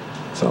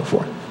 so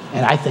forth.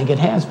 And I think it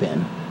has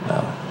been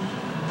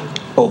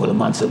over the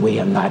months that we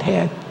have not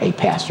had a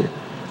pastor.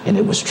 And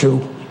it was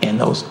true in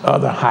those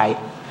other high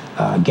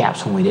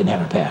gaps when we didn't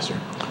have a pastor.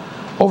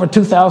 Over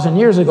 2,000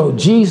 years ago,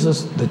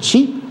 Jesus, the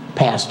chief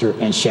pastor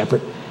and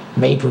shepherd,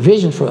 made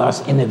provision for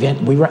us in the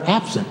event we were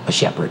absent a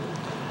shepherd.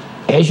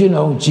 As you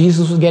know,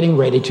 Jesus was getting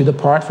ready to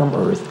depart from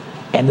earth,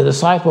 and the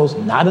disciples,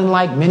 not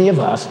unlike many of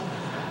us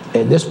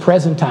in this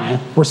present time,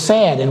 were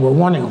sad and were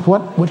wondering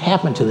what would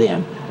happen to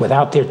them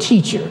without their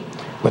teacher,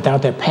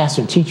 without their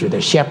pastor and teacher,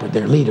 their shepherd,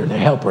 their leader, their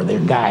helper, their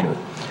guider,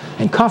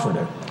 and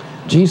comforter.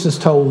 Jesus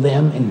told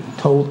them and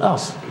told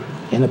us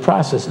in the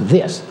process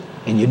this: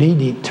 And you need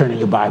to turn in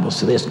your Bibles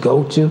to this.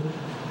 Go to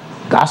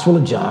Gospel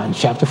of John,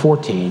 chapter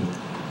 14.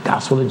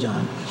 Gospel of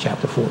John,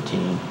 chapter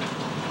 14.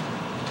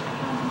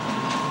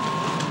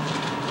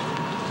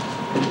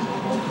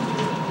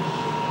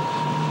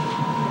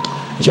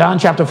 John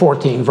chapter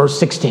 14, verse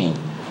 16.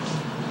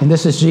 And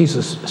this is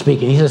Jesus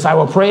speaking. He says, I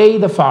will pray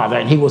the Father,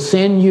 and he will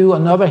send you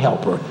another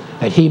helper,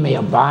 that he may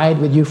abide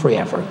with you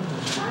forever.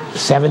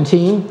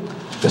 17,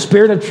 the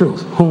Spirit of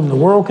truth, whom the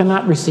world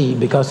cannot receive,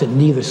 because it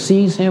neither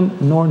sees him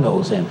nor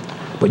knows him.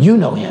 But you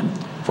know him,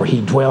 for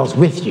he dwells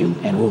with you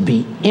and will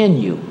be in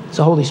you. It's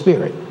the Holy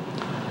Spirit.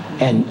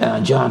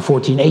 And John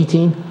 14,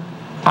 18,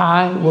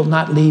 I will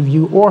not leave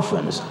you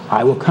orphans.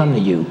 I will come to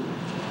you.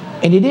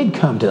 And he did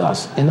come to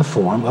us in the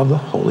form of the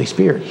Holy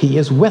Spirit. He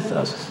is with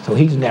us. So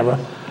he's never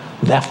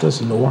left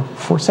us nor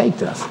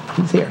forsaked us.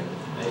 He's here.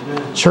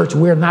 Amen. Church,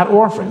 we're not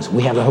orphans.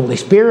 We have the Holy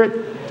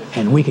Spirit,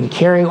 and we can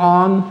carry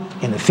on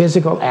in the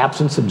physical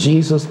absence of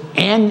Jesus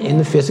and in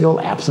the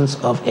physical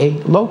absence of a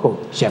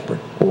local shepherd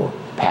or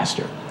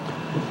pastor.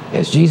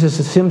 As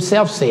Jesus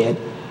himself said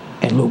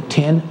in Luke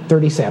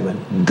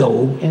 10:37,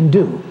 go and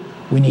do.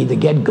 We need to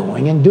get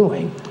going and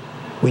doing.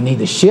 We need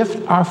to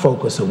shift our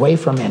focus away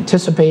from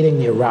anticipating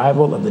the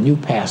arrival of the new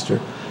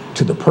pastor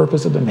to the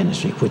purpose of the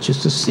ministry, which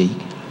is to seek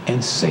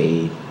and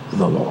save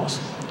the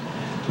lost.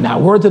 Now,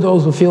 word to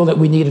those who feel that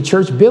we need a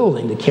church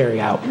building to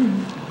carry out,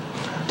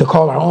 to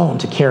call our own,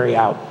 to carry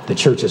out the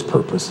church's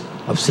purpose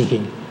of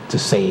seeking to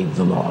save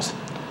the lost.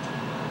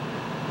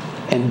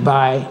 And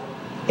by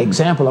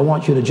example, I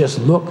want you to just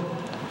look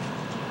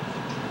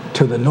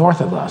to the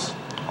north of us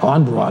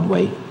on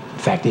Broadway. In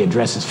fact, the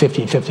address is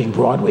 1515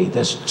 Broadway.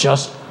 That's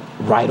just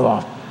right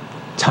off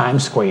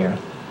Times Square.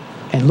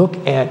 And look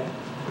at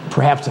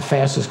perhaps the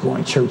fastest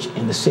growing church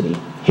in the city,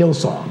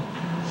 Hillsong.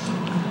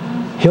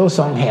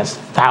 Hillsong has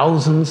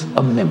thousands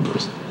of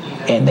members,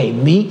 and they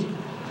meet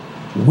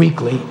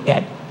weekly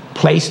at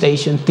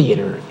PlayStation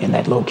Theater in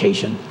that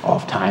location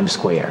off Times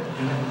Square.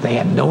 They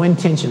have no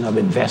intention of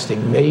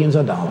investing millions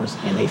of dollars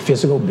in a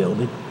physical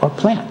building or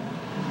plant.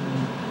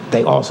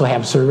 They also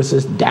have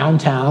services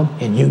downtown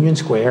in Union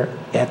Square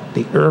at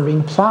the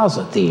Irving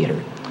Plaza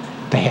Theater.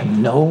 They have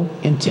no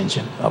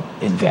intention of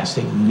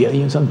investing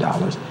millions of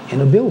dollars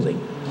in a building.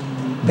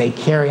 They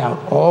carry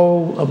out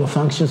all of the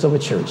functions of a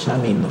church. I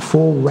mean, the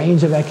full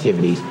range of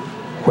activities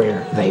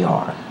where they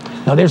are.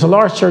 Now, there's a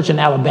large church in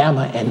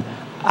Alabama, and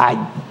I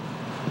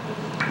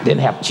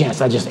didn't have a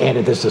chance. I just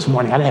added this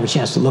morning. I didn't have a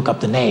chance to look up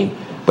the name,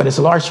 but it's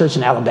a large church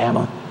in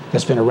Alabama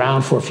that's been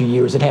around for a few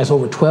years. It has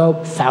over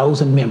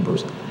 12,000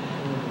 members,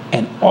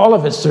 and all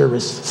of its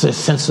services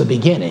since the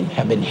beginning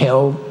have been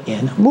held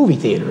in movie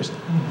theaters,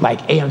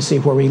 like AMC,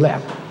 where we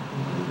left.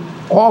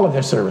 All of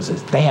their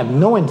services, they have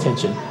no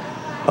intention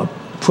of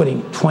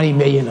putting 20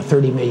 million or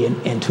 30 million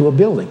into a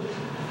building.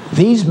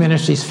 These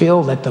ministries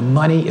feel that the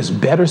money is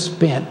better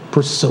spent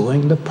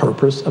pursuing the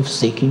purpose of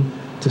seeking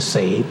to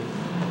save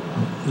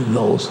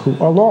those who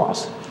are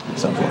lost, and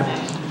so forth.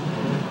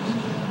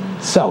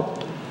 So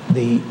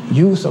the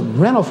use of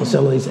rental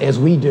facilities, as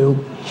we do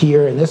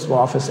here in this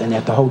office and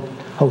at the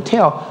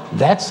hotel,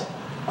 that's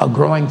a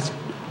growing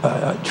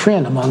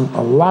trend among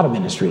a lot of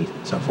ministries,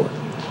 and so forth.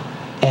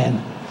 And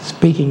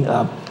speaking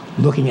of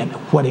looking at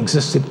what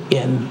existed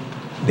in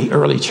the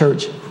early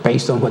church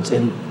based on what's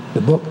in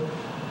the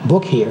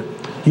book here,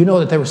 you know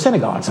that there were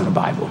synagogues in the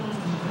Bible.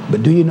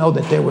 But do you know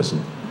that there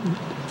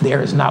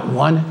is not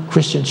one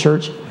Christian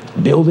church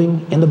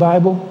building in the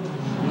Bible?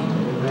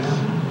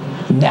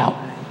 Now,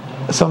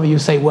 some of you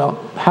say, well,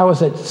 how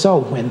is it so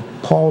when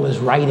Paul is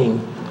writing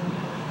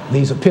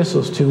these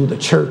epistles to the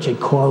church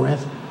at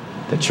Corinth,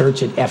 the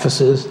church at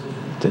Ephesus,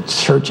 the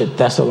church at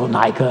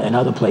Thessalonica, and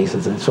other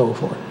places, and so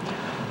forth?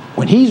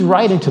 When he's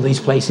writing to these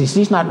places,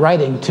 he's not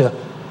writing to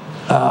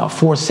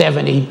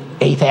 470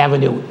 8th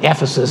Avenue,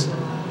 Ephesus,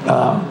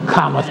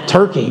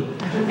 Turkey.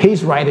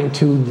 He's writing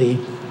to the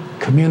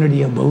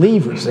community of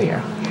believers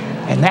there.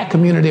 And that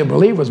community of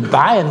believers,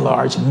 by and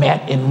large,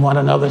 met in one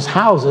another's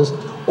houses,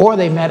 or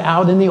they met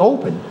out in the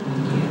open,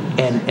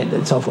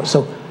 and so forth.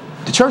 So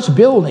the church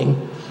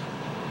building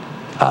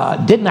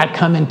did not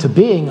come into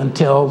being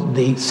until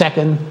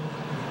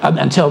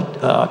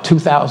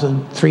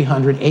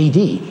 2300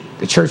 AD.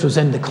 The church was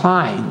in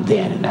decline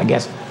then, and I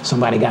guess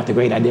somebody got the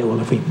great idea,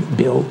 well, if we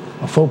build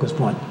a focus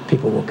point,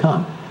 people will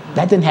come.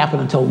 That didn't happen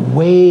until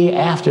way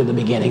after the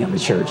beginning of the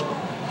church.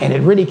 And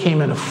it really came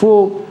in a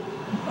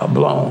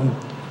full-blown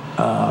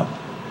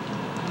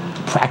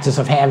practice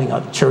of having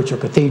a church or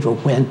cathedral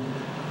when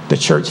the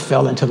church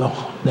fell into the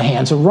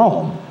hands of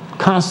Rome.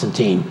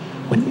 Constantine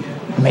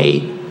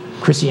made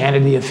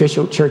Christianity the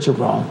official church of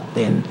Rome.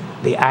 Then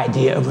the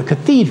idea of the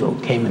cathedral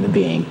came into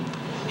being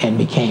and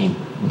became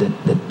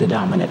the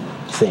dominant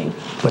thing.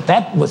 But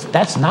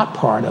that's not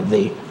part of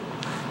the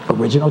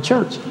original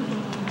church,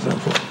 so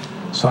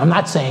forth. So I'm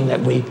not saying that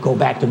we go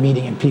back to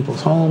meeting in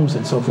people's homes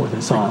and so forth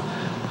and so on.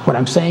 What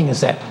I'm saying is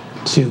that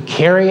to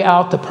carry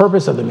out the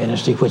purpose of the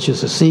ministry, which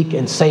is to seek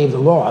and save the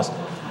lost,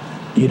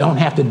 you don't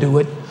have to do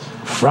it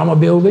from a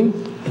building,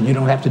 and you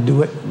don't have to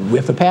do it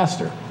with a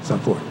pastor, so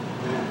forth.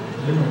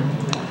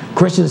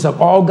 Christians have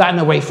all gotten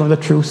away from the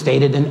truth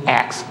stated in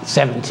Acts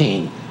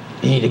 17.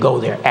 You need to go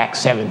there, Acts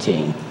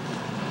 17.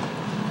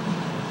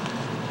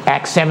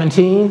 Acts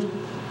 17,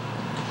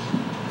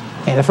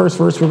 and the first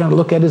verse we're going to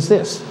look at is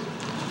this.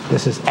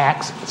 This is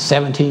Acts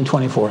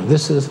 17:24.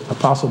 This is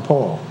Apostle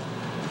Paul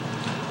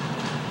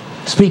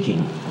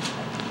speaking.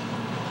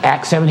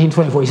 Acts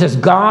 17:24. He says,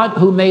 God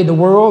who made the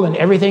world and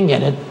everything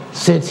in it,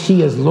 since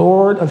he is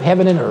Lord of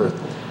heaven and earth,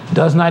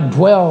 does not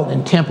dwell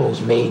in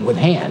temples made with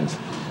hands.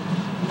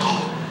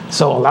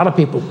 So a lot of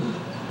people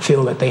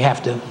feel that they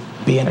have to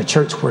be in a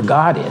church where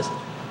God is.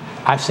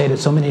 I've said it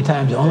so many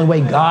times, the only way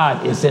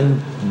God is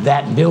in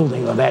that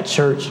building or that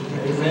church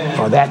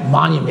or that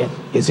monument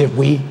is if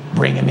we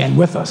bring him in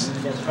with us.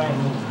 That's right.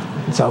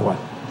 So what?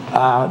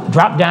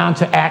 Drop down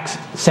to Acts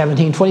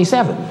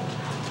 17:27,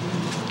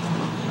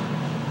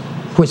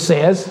 which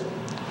says,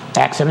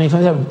 Acts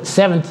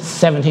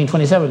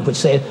 17:27, which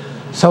says,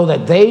 so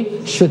that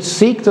they should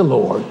seek the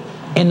Lord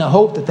in the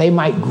hope that they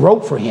might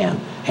grope for him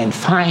and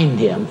find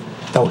him,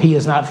 though he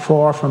is not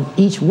far from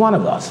each one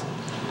of us.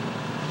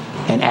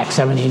 And Acts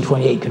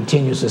 17:28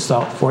 continues this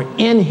thought, for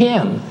in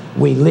him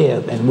we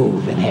live and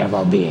move and have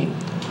our being.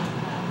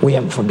 We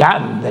have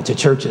forgotten that the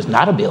church is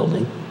not a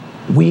building.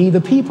 We,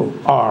 the people,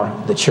 are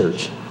the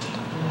church.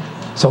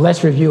 So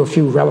let's review a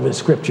few relevant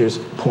scriptures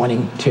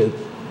pointing to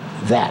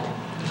that.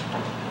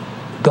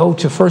 Go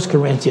to 1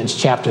 Corinthians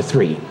chapter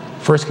 3.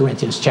 1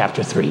 Corinthians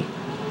chapter 3.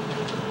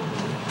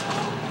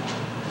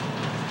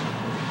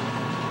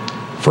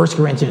 1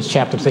 Corinthians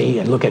chapter 3,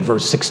 and look at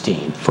verse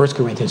 16. 1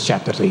 Corinthians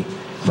chapter 3,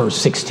 verse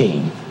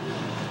 16.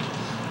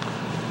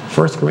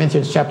 1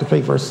 Corinthians chapter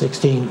 3, verse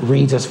 16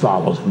 reads as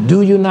follows.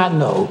 Do you not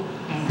know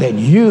that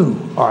you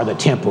are the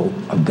temple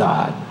of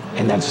God,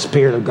 and that the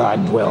Spirit of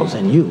God dwells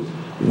in you?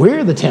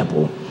 We're the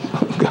temple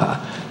of God,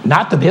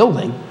 not the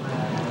building.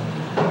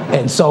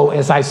 And so,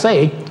 as I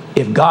say,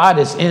 if God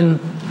is in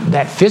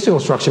that physical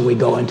structure we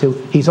go into,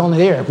 he's only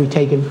there if we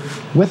take him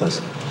with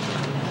us.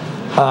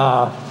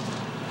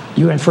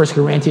 You're in 1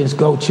 Corinthians,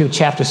 go to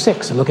chapter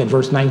 6 and look at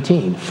verse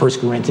 19. 1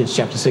 Corinthians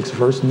chapter 6,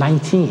 verse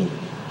 19.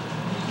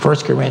 1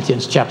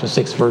 Corinthians chapter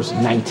 6, verse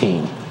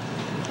 19.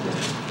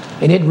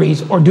 And it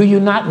reads, or do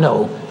you not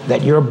know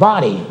that your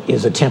body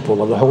is a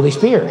temple of the Holy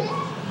Spirit,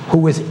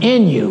 who is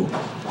in you,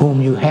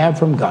 whom you have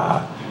from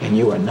God, and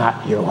you are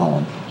not your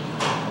own?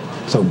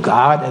 So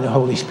God and the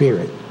Holy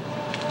Spirit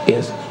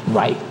is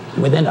right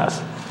within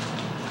us.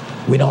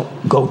 We don't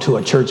go to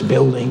a church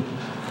building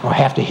or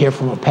have to hear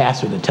from a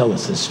pastor to tell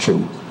us it's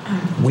true.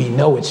 We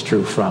know it's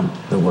true from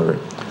the Word.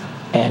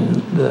 And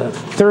the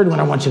third one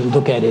I want you to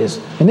look at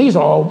is, and these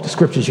are all the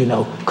scriptures you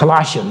know,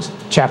 Colossians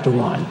chapter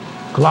 1.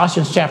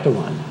 Colossians chapter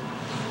 1.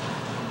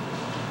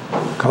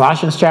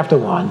 Colossians chapter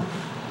 1.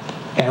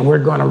 And we're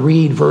going to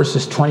read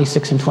verses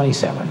 26 and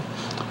 27.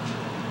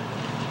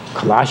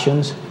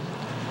 Colossians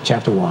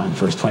chapter 1,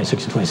 verse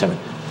 26 and 27.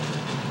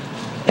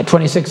 At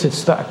 26,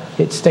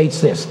 it states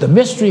this, the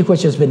mystery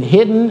which has been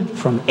hidden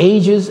from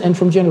ages and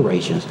from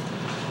generations,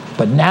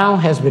 but now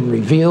has been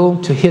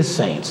revealed to his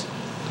saints.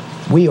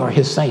 We are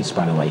his saints,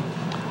 by the way.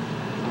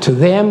 To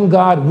them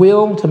God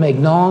willed to make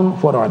known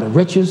what are the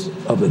riches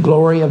of the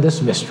glory of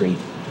this mystery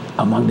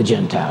among the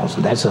Gentiles.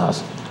 That's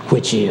us,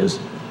 which is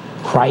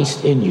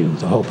Christ in you,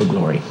 the hope of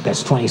glory.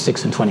 That's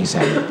 26 and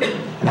 27.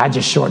 And I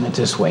just shorten it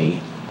this way.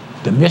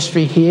 The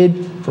mystery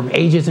hid from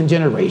ages and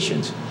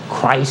generations,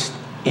 Christ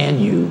in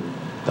you,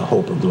 the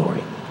hope of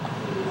glory.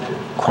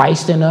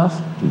 Christ in us,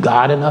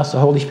 God in us, the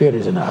Holy Spirit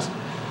is in us.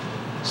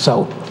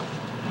 So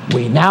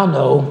we now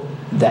know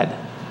that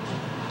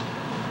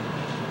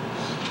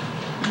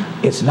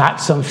it's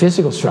not some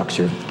physical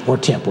structure or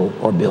temple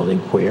or building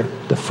where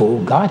the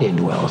full Godhead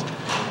dwells.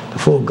 The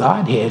full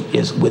Godhead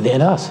is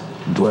within us,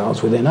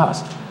 dwells within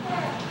us.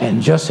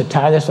 And just to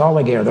tie this all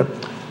together,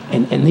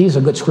 and these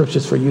are good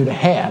scriptures for you to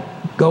have,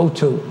 go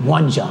to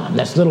 1 John,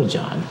 that's little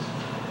John.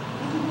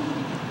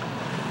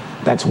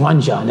 That's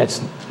 1 John,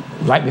 that's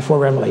right before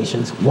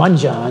Revelations. 1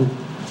 John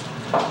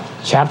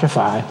chapter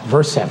 5,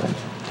 verse 7.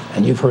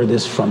 And you've heard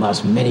this from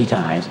us many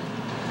times,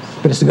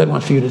 but it's a good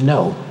one for you to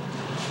know.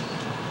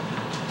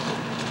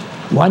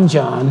 1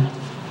 John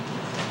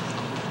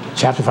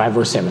chapter 5,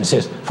 verse 7. It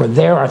says, for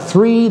there are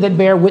 3 that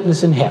bear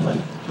witness in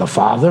heaven, the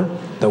Father,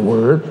 the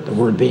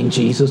Word being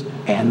Jesus,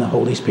 and the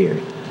Holy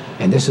Spirit.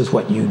 And this is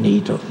what you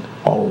need to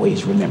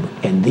always remember.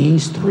 And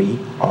these 3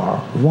 are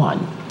one.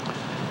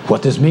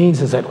 What this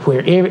means is that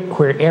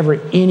wherever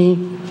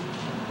any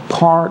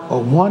part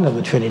or one of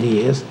the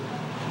Trinity is,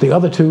 the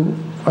other 2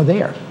 are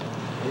there.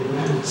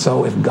 Amen.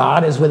 So if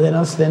God is within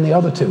us, then the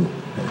other 2.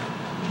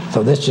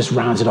 So this just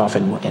rounds it off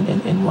in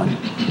one.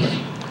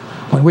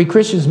 When we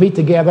Christians meet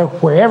together,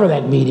 wherever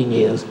that meeting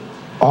is,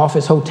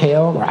 office,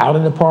 hotel, or out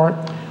in the park,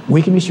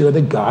 we can be sure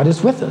that God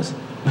is with us.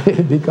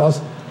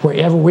 Because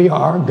wherever we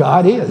are,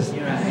 God is.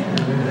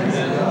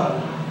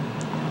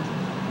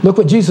 Look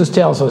what Jesus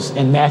tells us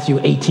in Matthew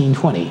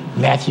 18:20.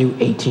 Matthew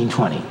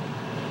 18:20.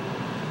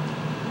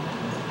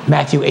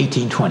 Matthew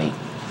 18:20.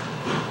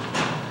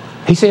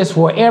 He says,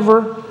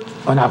 wherever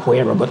or not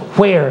wherever, but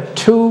where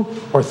 2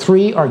 or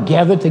 3 are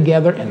gathered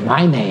together in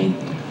my name,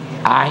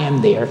 I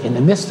am there in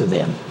the midst of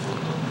them.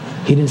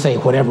 He didn't say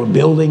whatever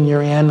building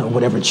you're in or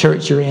whatever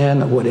church you're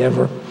in or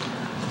whatever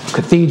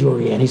cathedral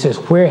you're in. He says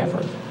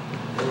wherever.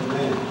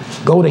 Amen.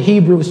 Go to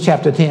Hebrews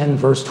chapter 10,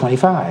 verse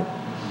 25.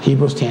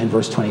 Hebrews 10,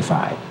 verse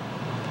 25.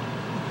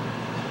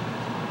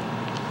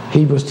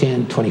 Hebrews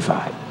 10,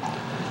 25.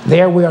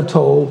 There we are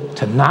told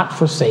to not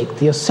forsake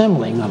the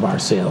assembling of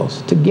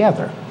ourselves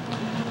together.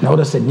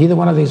 Notice that neither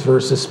one of these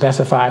verses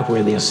specify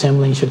where the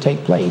assembling should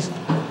take place.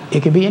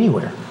 It could be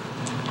anywhere.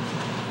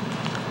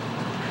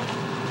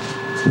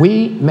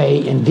 We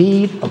may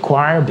indeed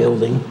acquire a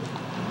building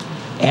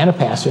and a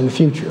pastor in the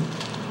future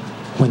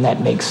when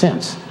that makes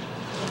sense.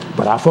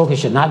 But our focus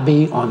should not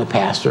be on the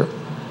pastor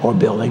or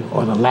building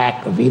or the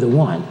lack of either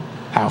one.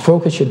 Our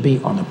focus should be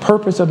on the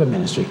purpose of the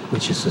ministry,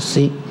 which is to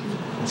seek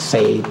and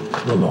save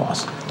the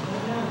lost.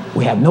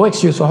 We have no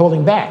excuse for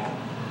holding back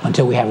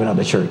until we have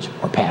another church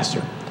or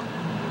pastor.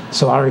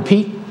 So I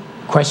repeat,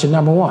 question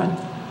number 1,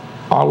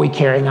 are we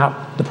carrying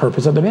out the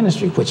purpose of the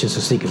ministry, which is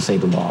to seek and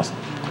save the lost?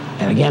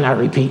 And again, I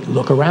repeat,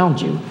 look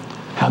around you.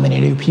 How many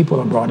new people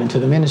are brought into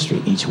the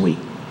ministry each week,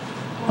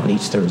 on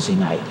each Thursday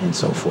night, and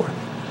so forth?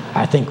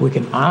 I think we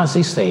can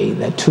honestly say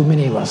that too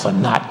many of us are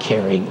not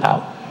carrying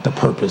out the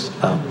purpose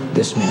of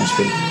this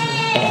ministry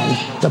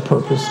and the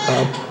purpose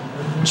of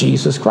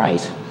Jesus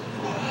Christ.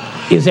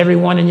 Is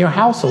everyone in your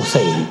household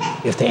saved?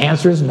 If the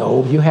answer is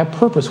no, you have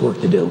purpose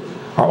work to do.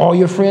 Are all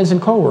your friends and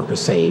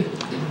co-workers saved?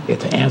 If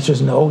the answer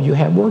is no, you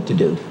have work to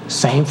do.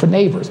 Same for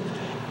neighbors.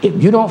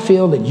 If you don't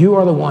feel that you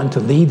are the one to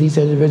lead these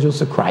individuals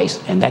to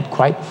Christ, and that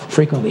quite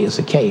frequently is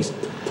the case,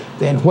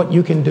 then what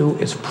you can do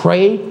is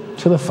pray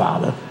to the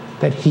Father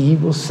that he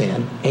will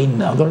send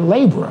another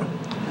laborer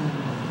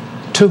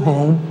to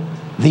whom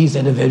these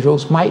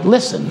individuals might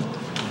listen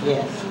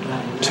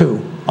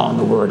to on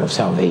the word of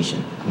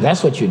salvation.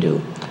 That's what you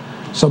do.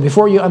 So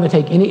before you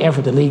undertake any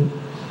effort to lead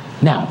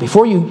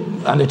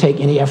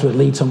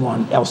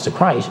someone else to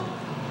Christ,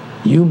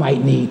 you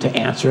might need to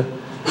answer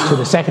to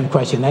the second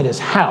question, that is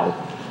how?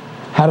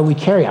 How do we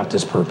carry out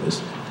this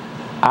purpose?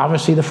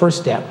 Obviously, the first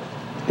step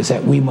is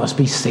that we must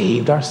be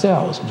saved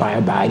ourselves by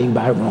abiding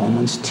by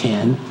Romans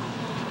 10,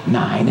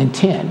 9, and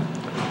 10.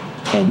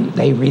 And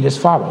they read as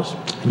follows,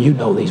 and you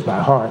know these by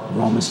heart,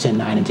 Romans 10,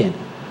 9, and 10.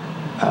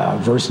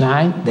 Verse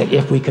 9, that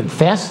if you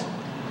confess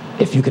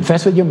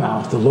with your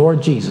mouth the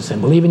Lord Jesus and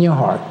believe in your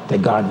heart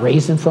that God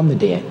raised him from the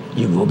dead,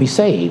 you will be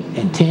saved.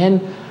 And 10,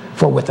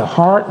 for with the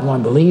heart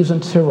one believes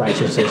unto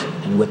righteousness,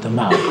 and with the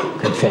mouth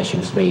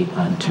confession is made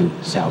unto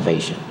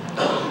salvation.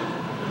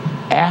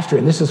 After,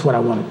 and this is what I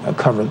want to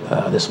cover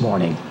this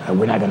morning.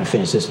 We're not going to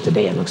finish this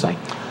today, it looks like.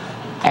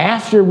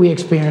 After we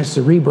experience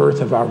the rebirth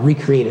of our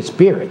recreated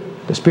spirit,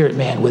 the spirit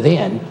man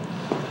within,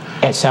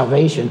 at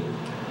salvation,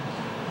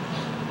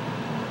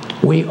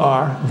 we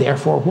are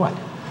therefore what?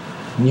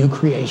 New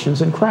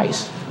creations in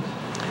Christ.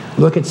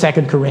 Look at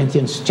 2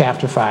 Corinthians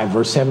chapter 5,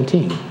 verse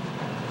 17.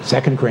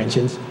 2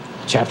 Corinthians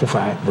chapter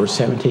 5, verse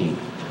 17.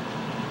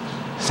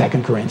 2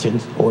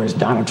 Corinthians, or as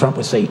Donald Trump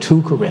would say,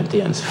 2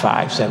 Corinthians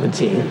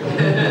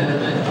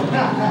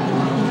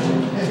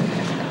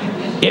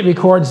 5:17. It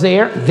records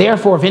there,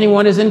 therefore, if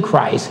anyone is in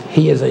Christ,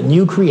 he is a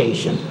new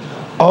creation.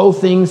 All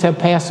things have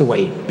passed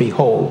away.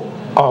 Behold,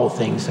 all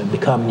things have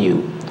become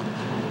new.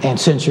 And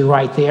since you're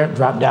right there,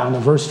 drop down to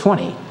verse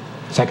 20.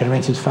 2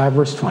 Corinthians 5,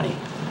 verse 20.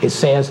 It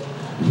says,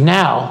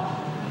 now,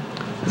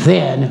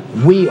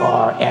 then, we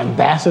are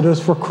ambassadors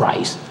for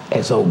Christ,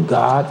 as though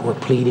God were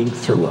pleading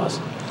through us.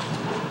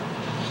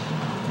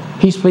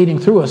 He's pleading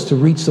through us to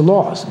reach the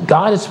lost.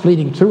 God is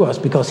pleading through us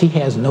because he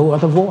has no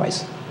other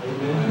voice,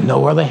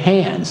 no other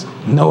hands,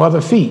 no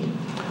other feet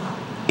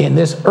in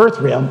this earth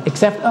realm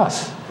except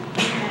us.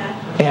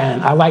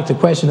 And I like the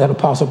question that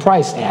Apostle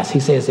Price asked.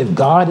 He says, if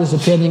God is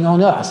depending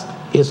on us,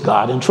 is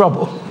God in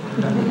trouble?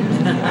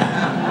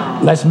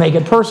 Let's make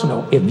it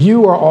personal. If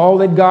you are all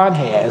that God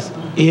has,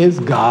 is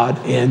God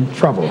in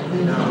trouble?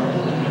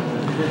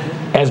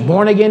 As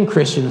born-again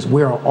Christians,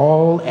 we are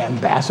all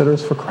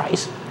ambassadors for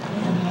Christ.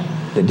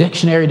 The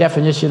dictionary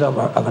definition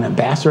of an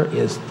ambassador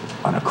is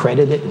an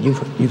accredited,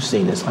 you've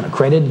seen this, an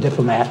accredited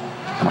diplomat,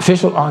 an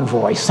official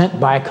envoy sent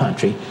by a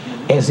country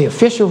as the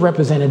official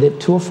representative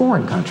to a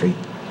foreign country.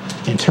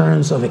 In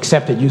terms of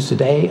accepted use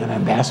today, an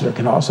ambassador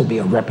can also be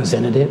a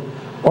representative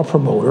or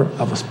promoter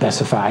of a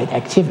specified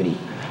activity,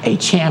 a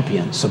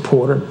champion,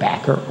 supporter,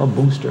 backer, or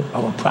booster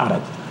of a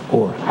product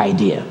or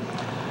idea.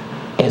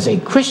 As a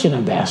Christian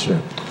ambassador,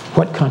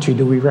 what country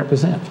do we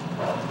represent?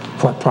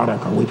 What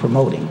product are we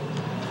promoting?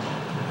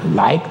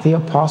 Like the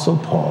Apostle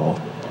Paul,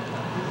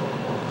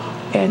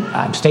 and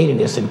I'm stating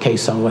this in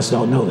case some of us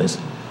don't know this,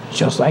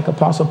 just like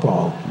Apostle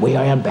Paul, we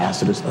are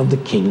ambassadors of the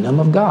kingdom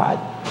of God,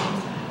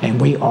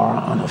 and we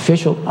are an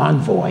official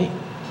envoy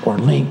or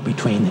link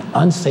between the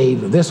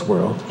unsaved of this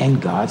world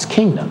and God's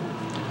kingdom.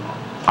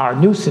 Our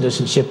new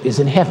citizenship is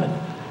in heaven.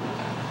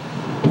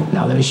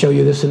 Now let me show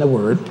you this in the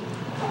Word.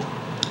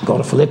 Go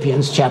to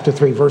Philippians chapter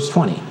 3, verse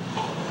 20.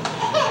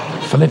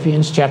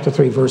 Philippians chapter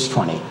 3, verse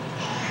 20.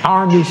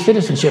 Our new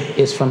citizenship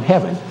is from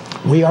heaven.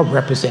 We are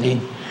representing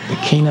the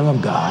kingdom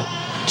of God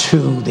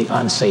to the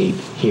unsaved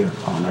here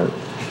on earth.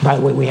 By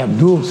the way, we have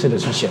dual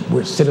citizenship.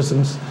 We're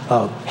citizens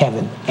of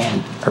heaven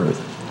and earth.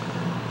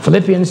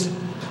 Philippians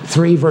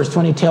 3 verse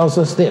 20 tells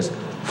us this: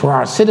 for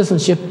our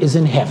citizenship is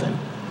in heaven,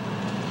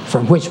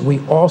 from which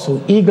we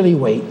also eagerly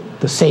wait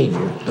the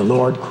Savior, the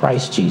Lord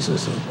Christ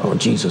Jesus, or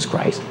Jesus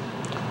Christ.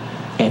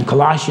 And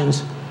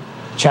Colossians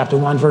chapter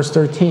 1 verse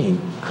 13.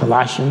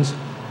 Colossians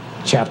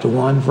chapter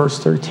 1 verse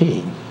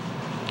 13.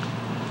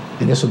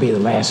 And this will be the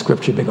last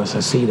scripture because I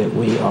see that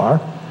we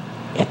are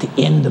at the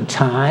end of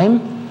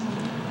time.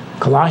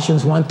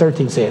 Colossians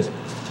 1:13 says,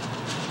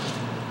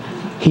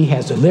 he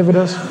has delivered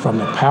us from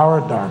the power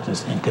of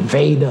darkness and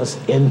conveyed us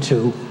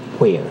into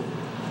where?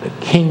 The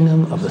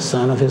kingdom of the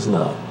Son of his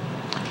love.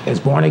 As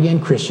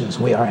born-again Christians,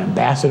 we are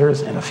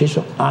ambassadors and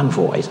official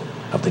envoys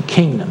of the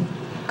kingdom,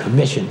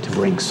 commissioned to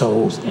bring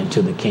souls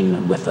into the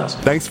kingdom with us.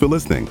 Thanks for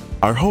listening.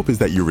 Our hope is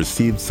that you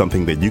received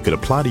something that you could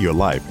apply to your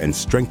life and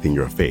strengthen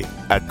your faith.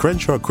 At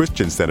Crenshaw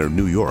Christian Center,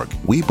 New York,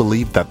 we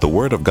believe that the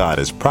Word of God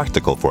is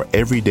practical for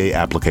everyday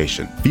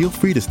application. Feel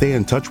free to stay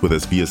in touch with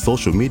us via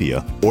social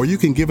media, or you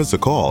can give us a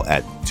call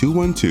at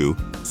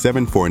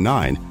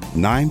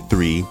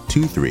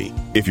 212-749-9323.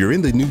 If you're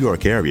in the New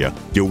York area,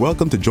 you're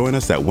welcome to join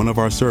us at one of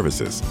our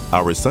services.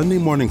 Our Sunday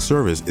morning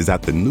service is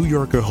at the New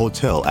Yorker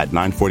Hotel at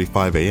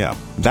 9:45 a.m.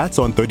 That's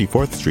on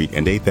 34th Street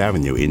and 8th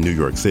Avenue in New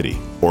York City.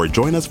 Or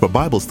join us for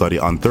Bible study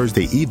on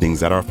Thursday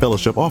evenings at our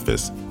fellowship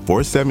office,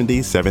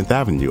 470 7th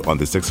Avenue on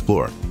the 6th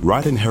floor,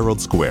 right in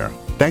Herald Square.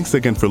 Thanks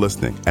again for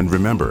listening, and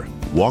remember,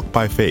 walk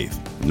by faith,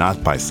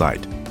 not by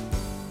sight.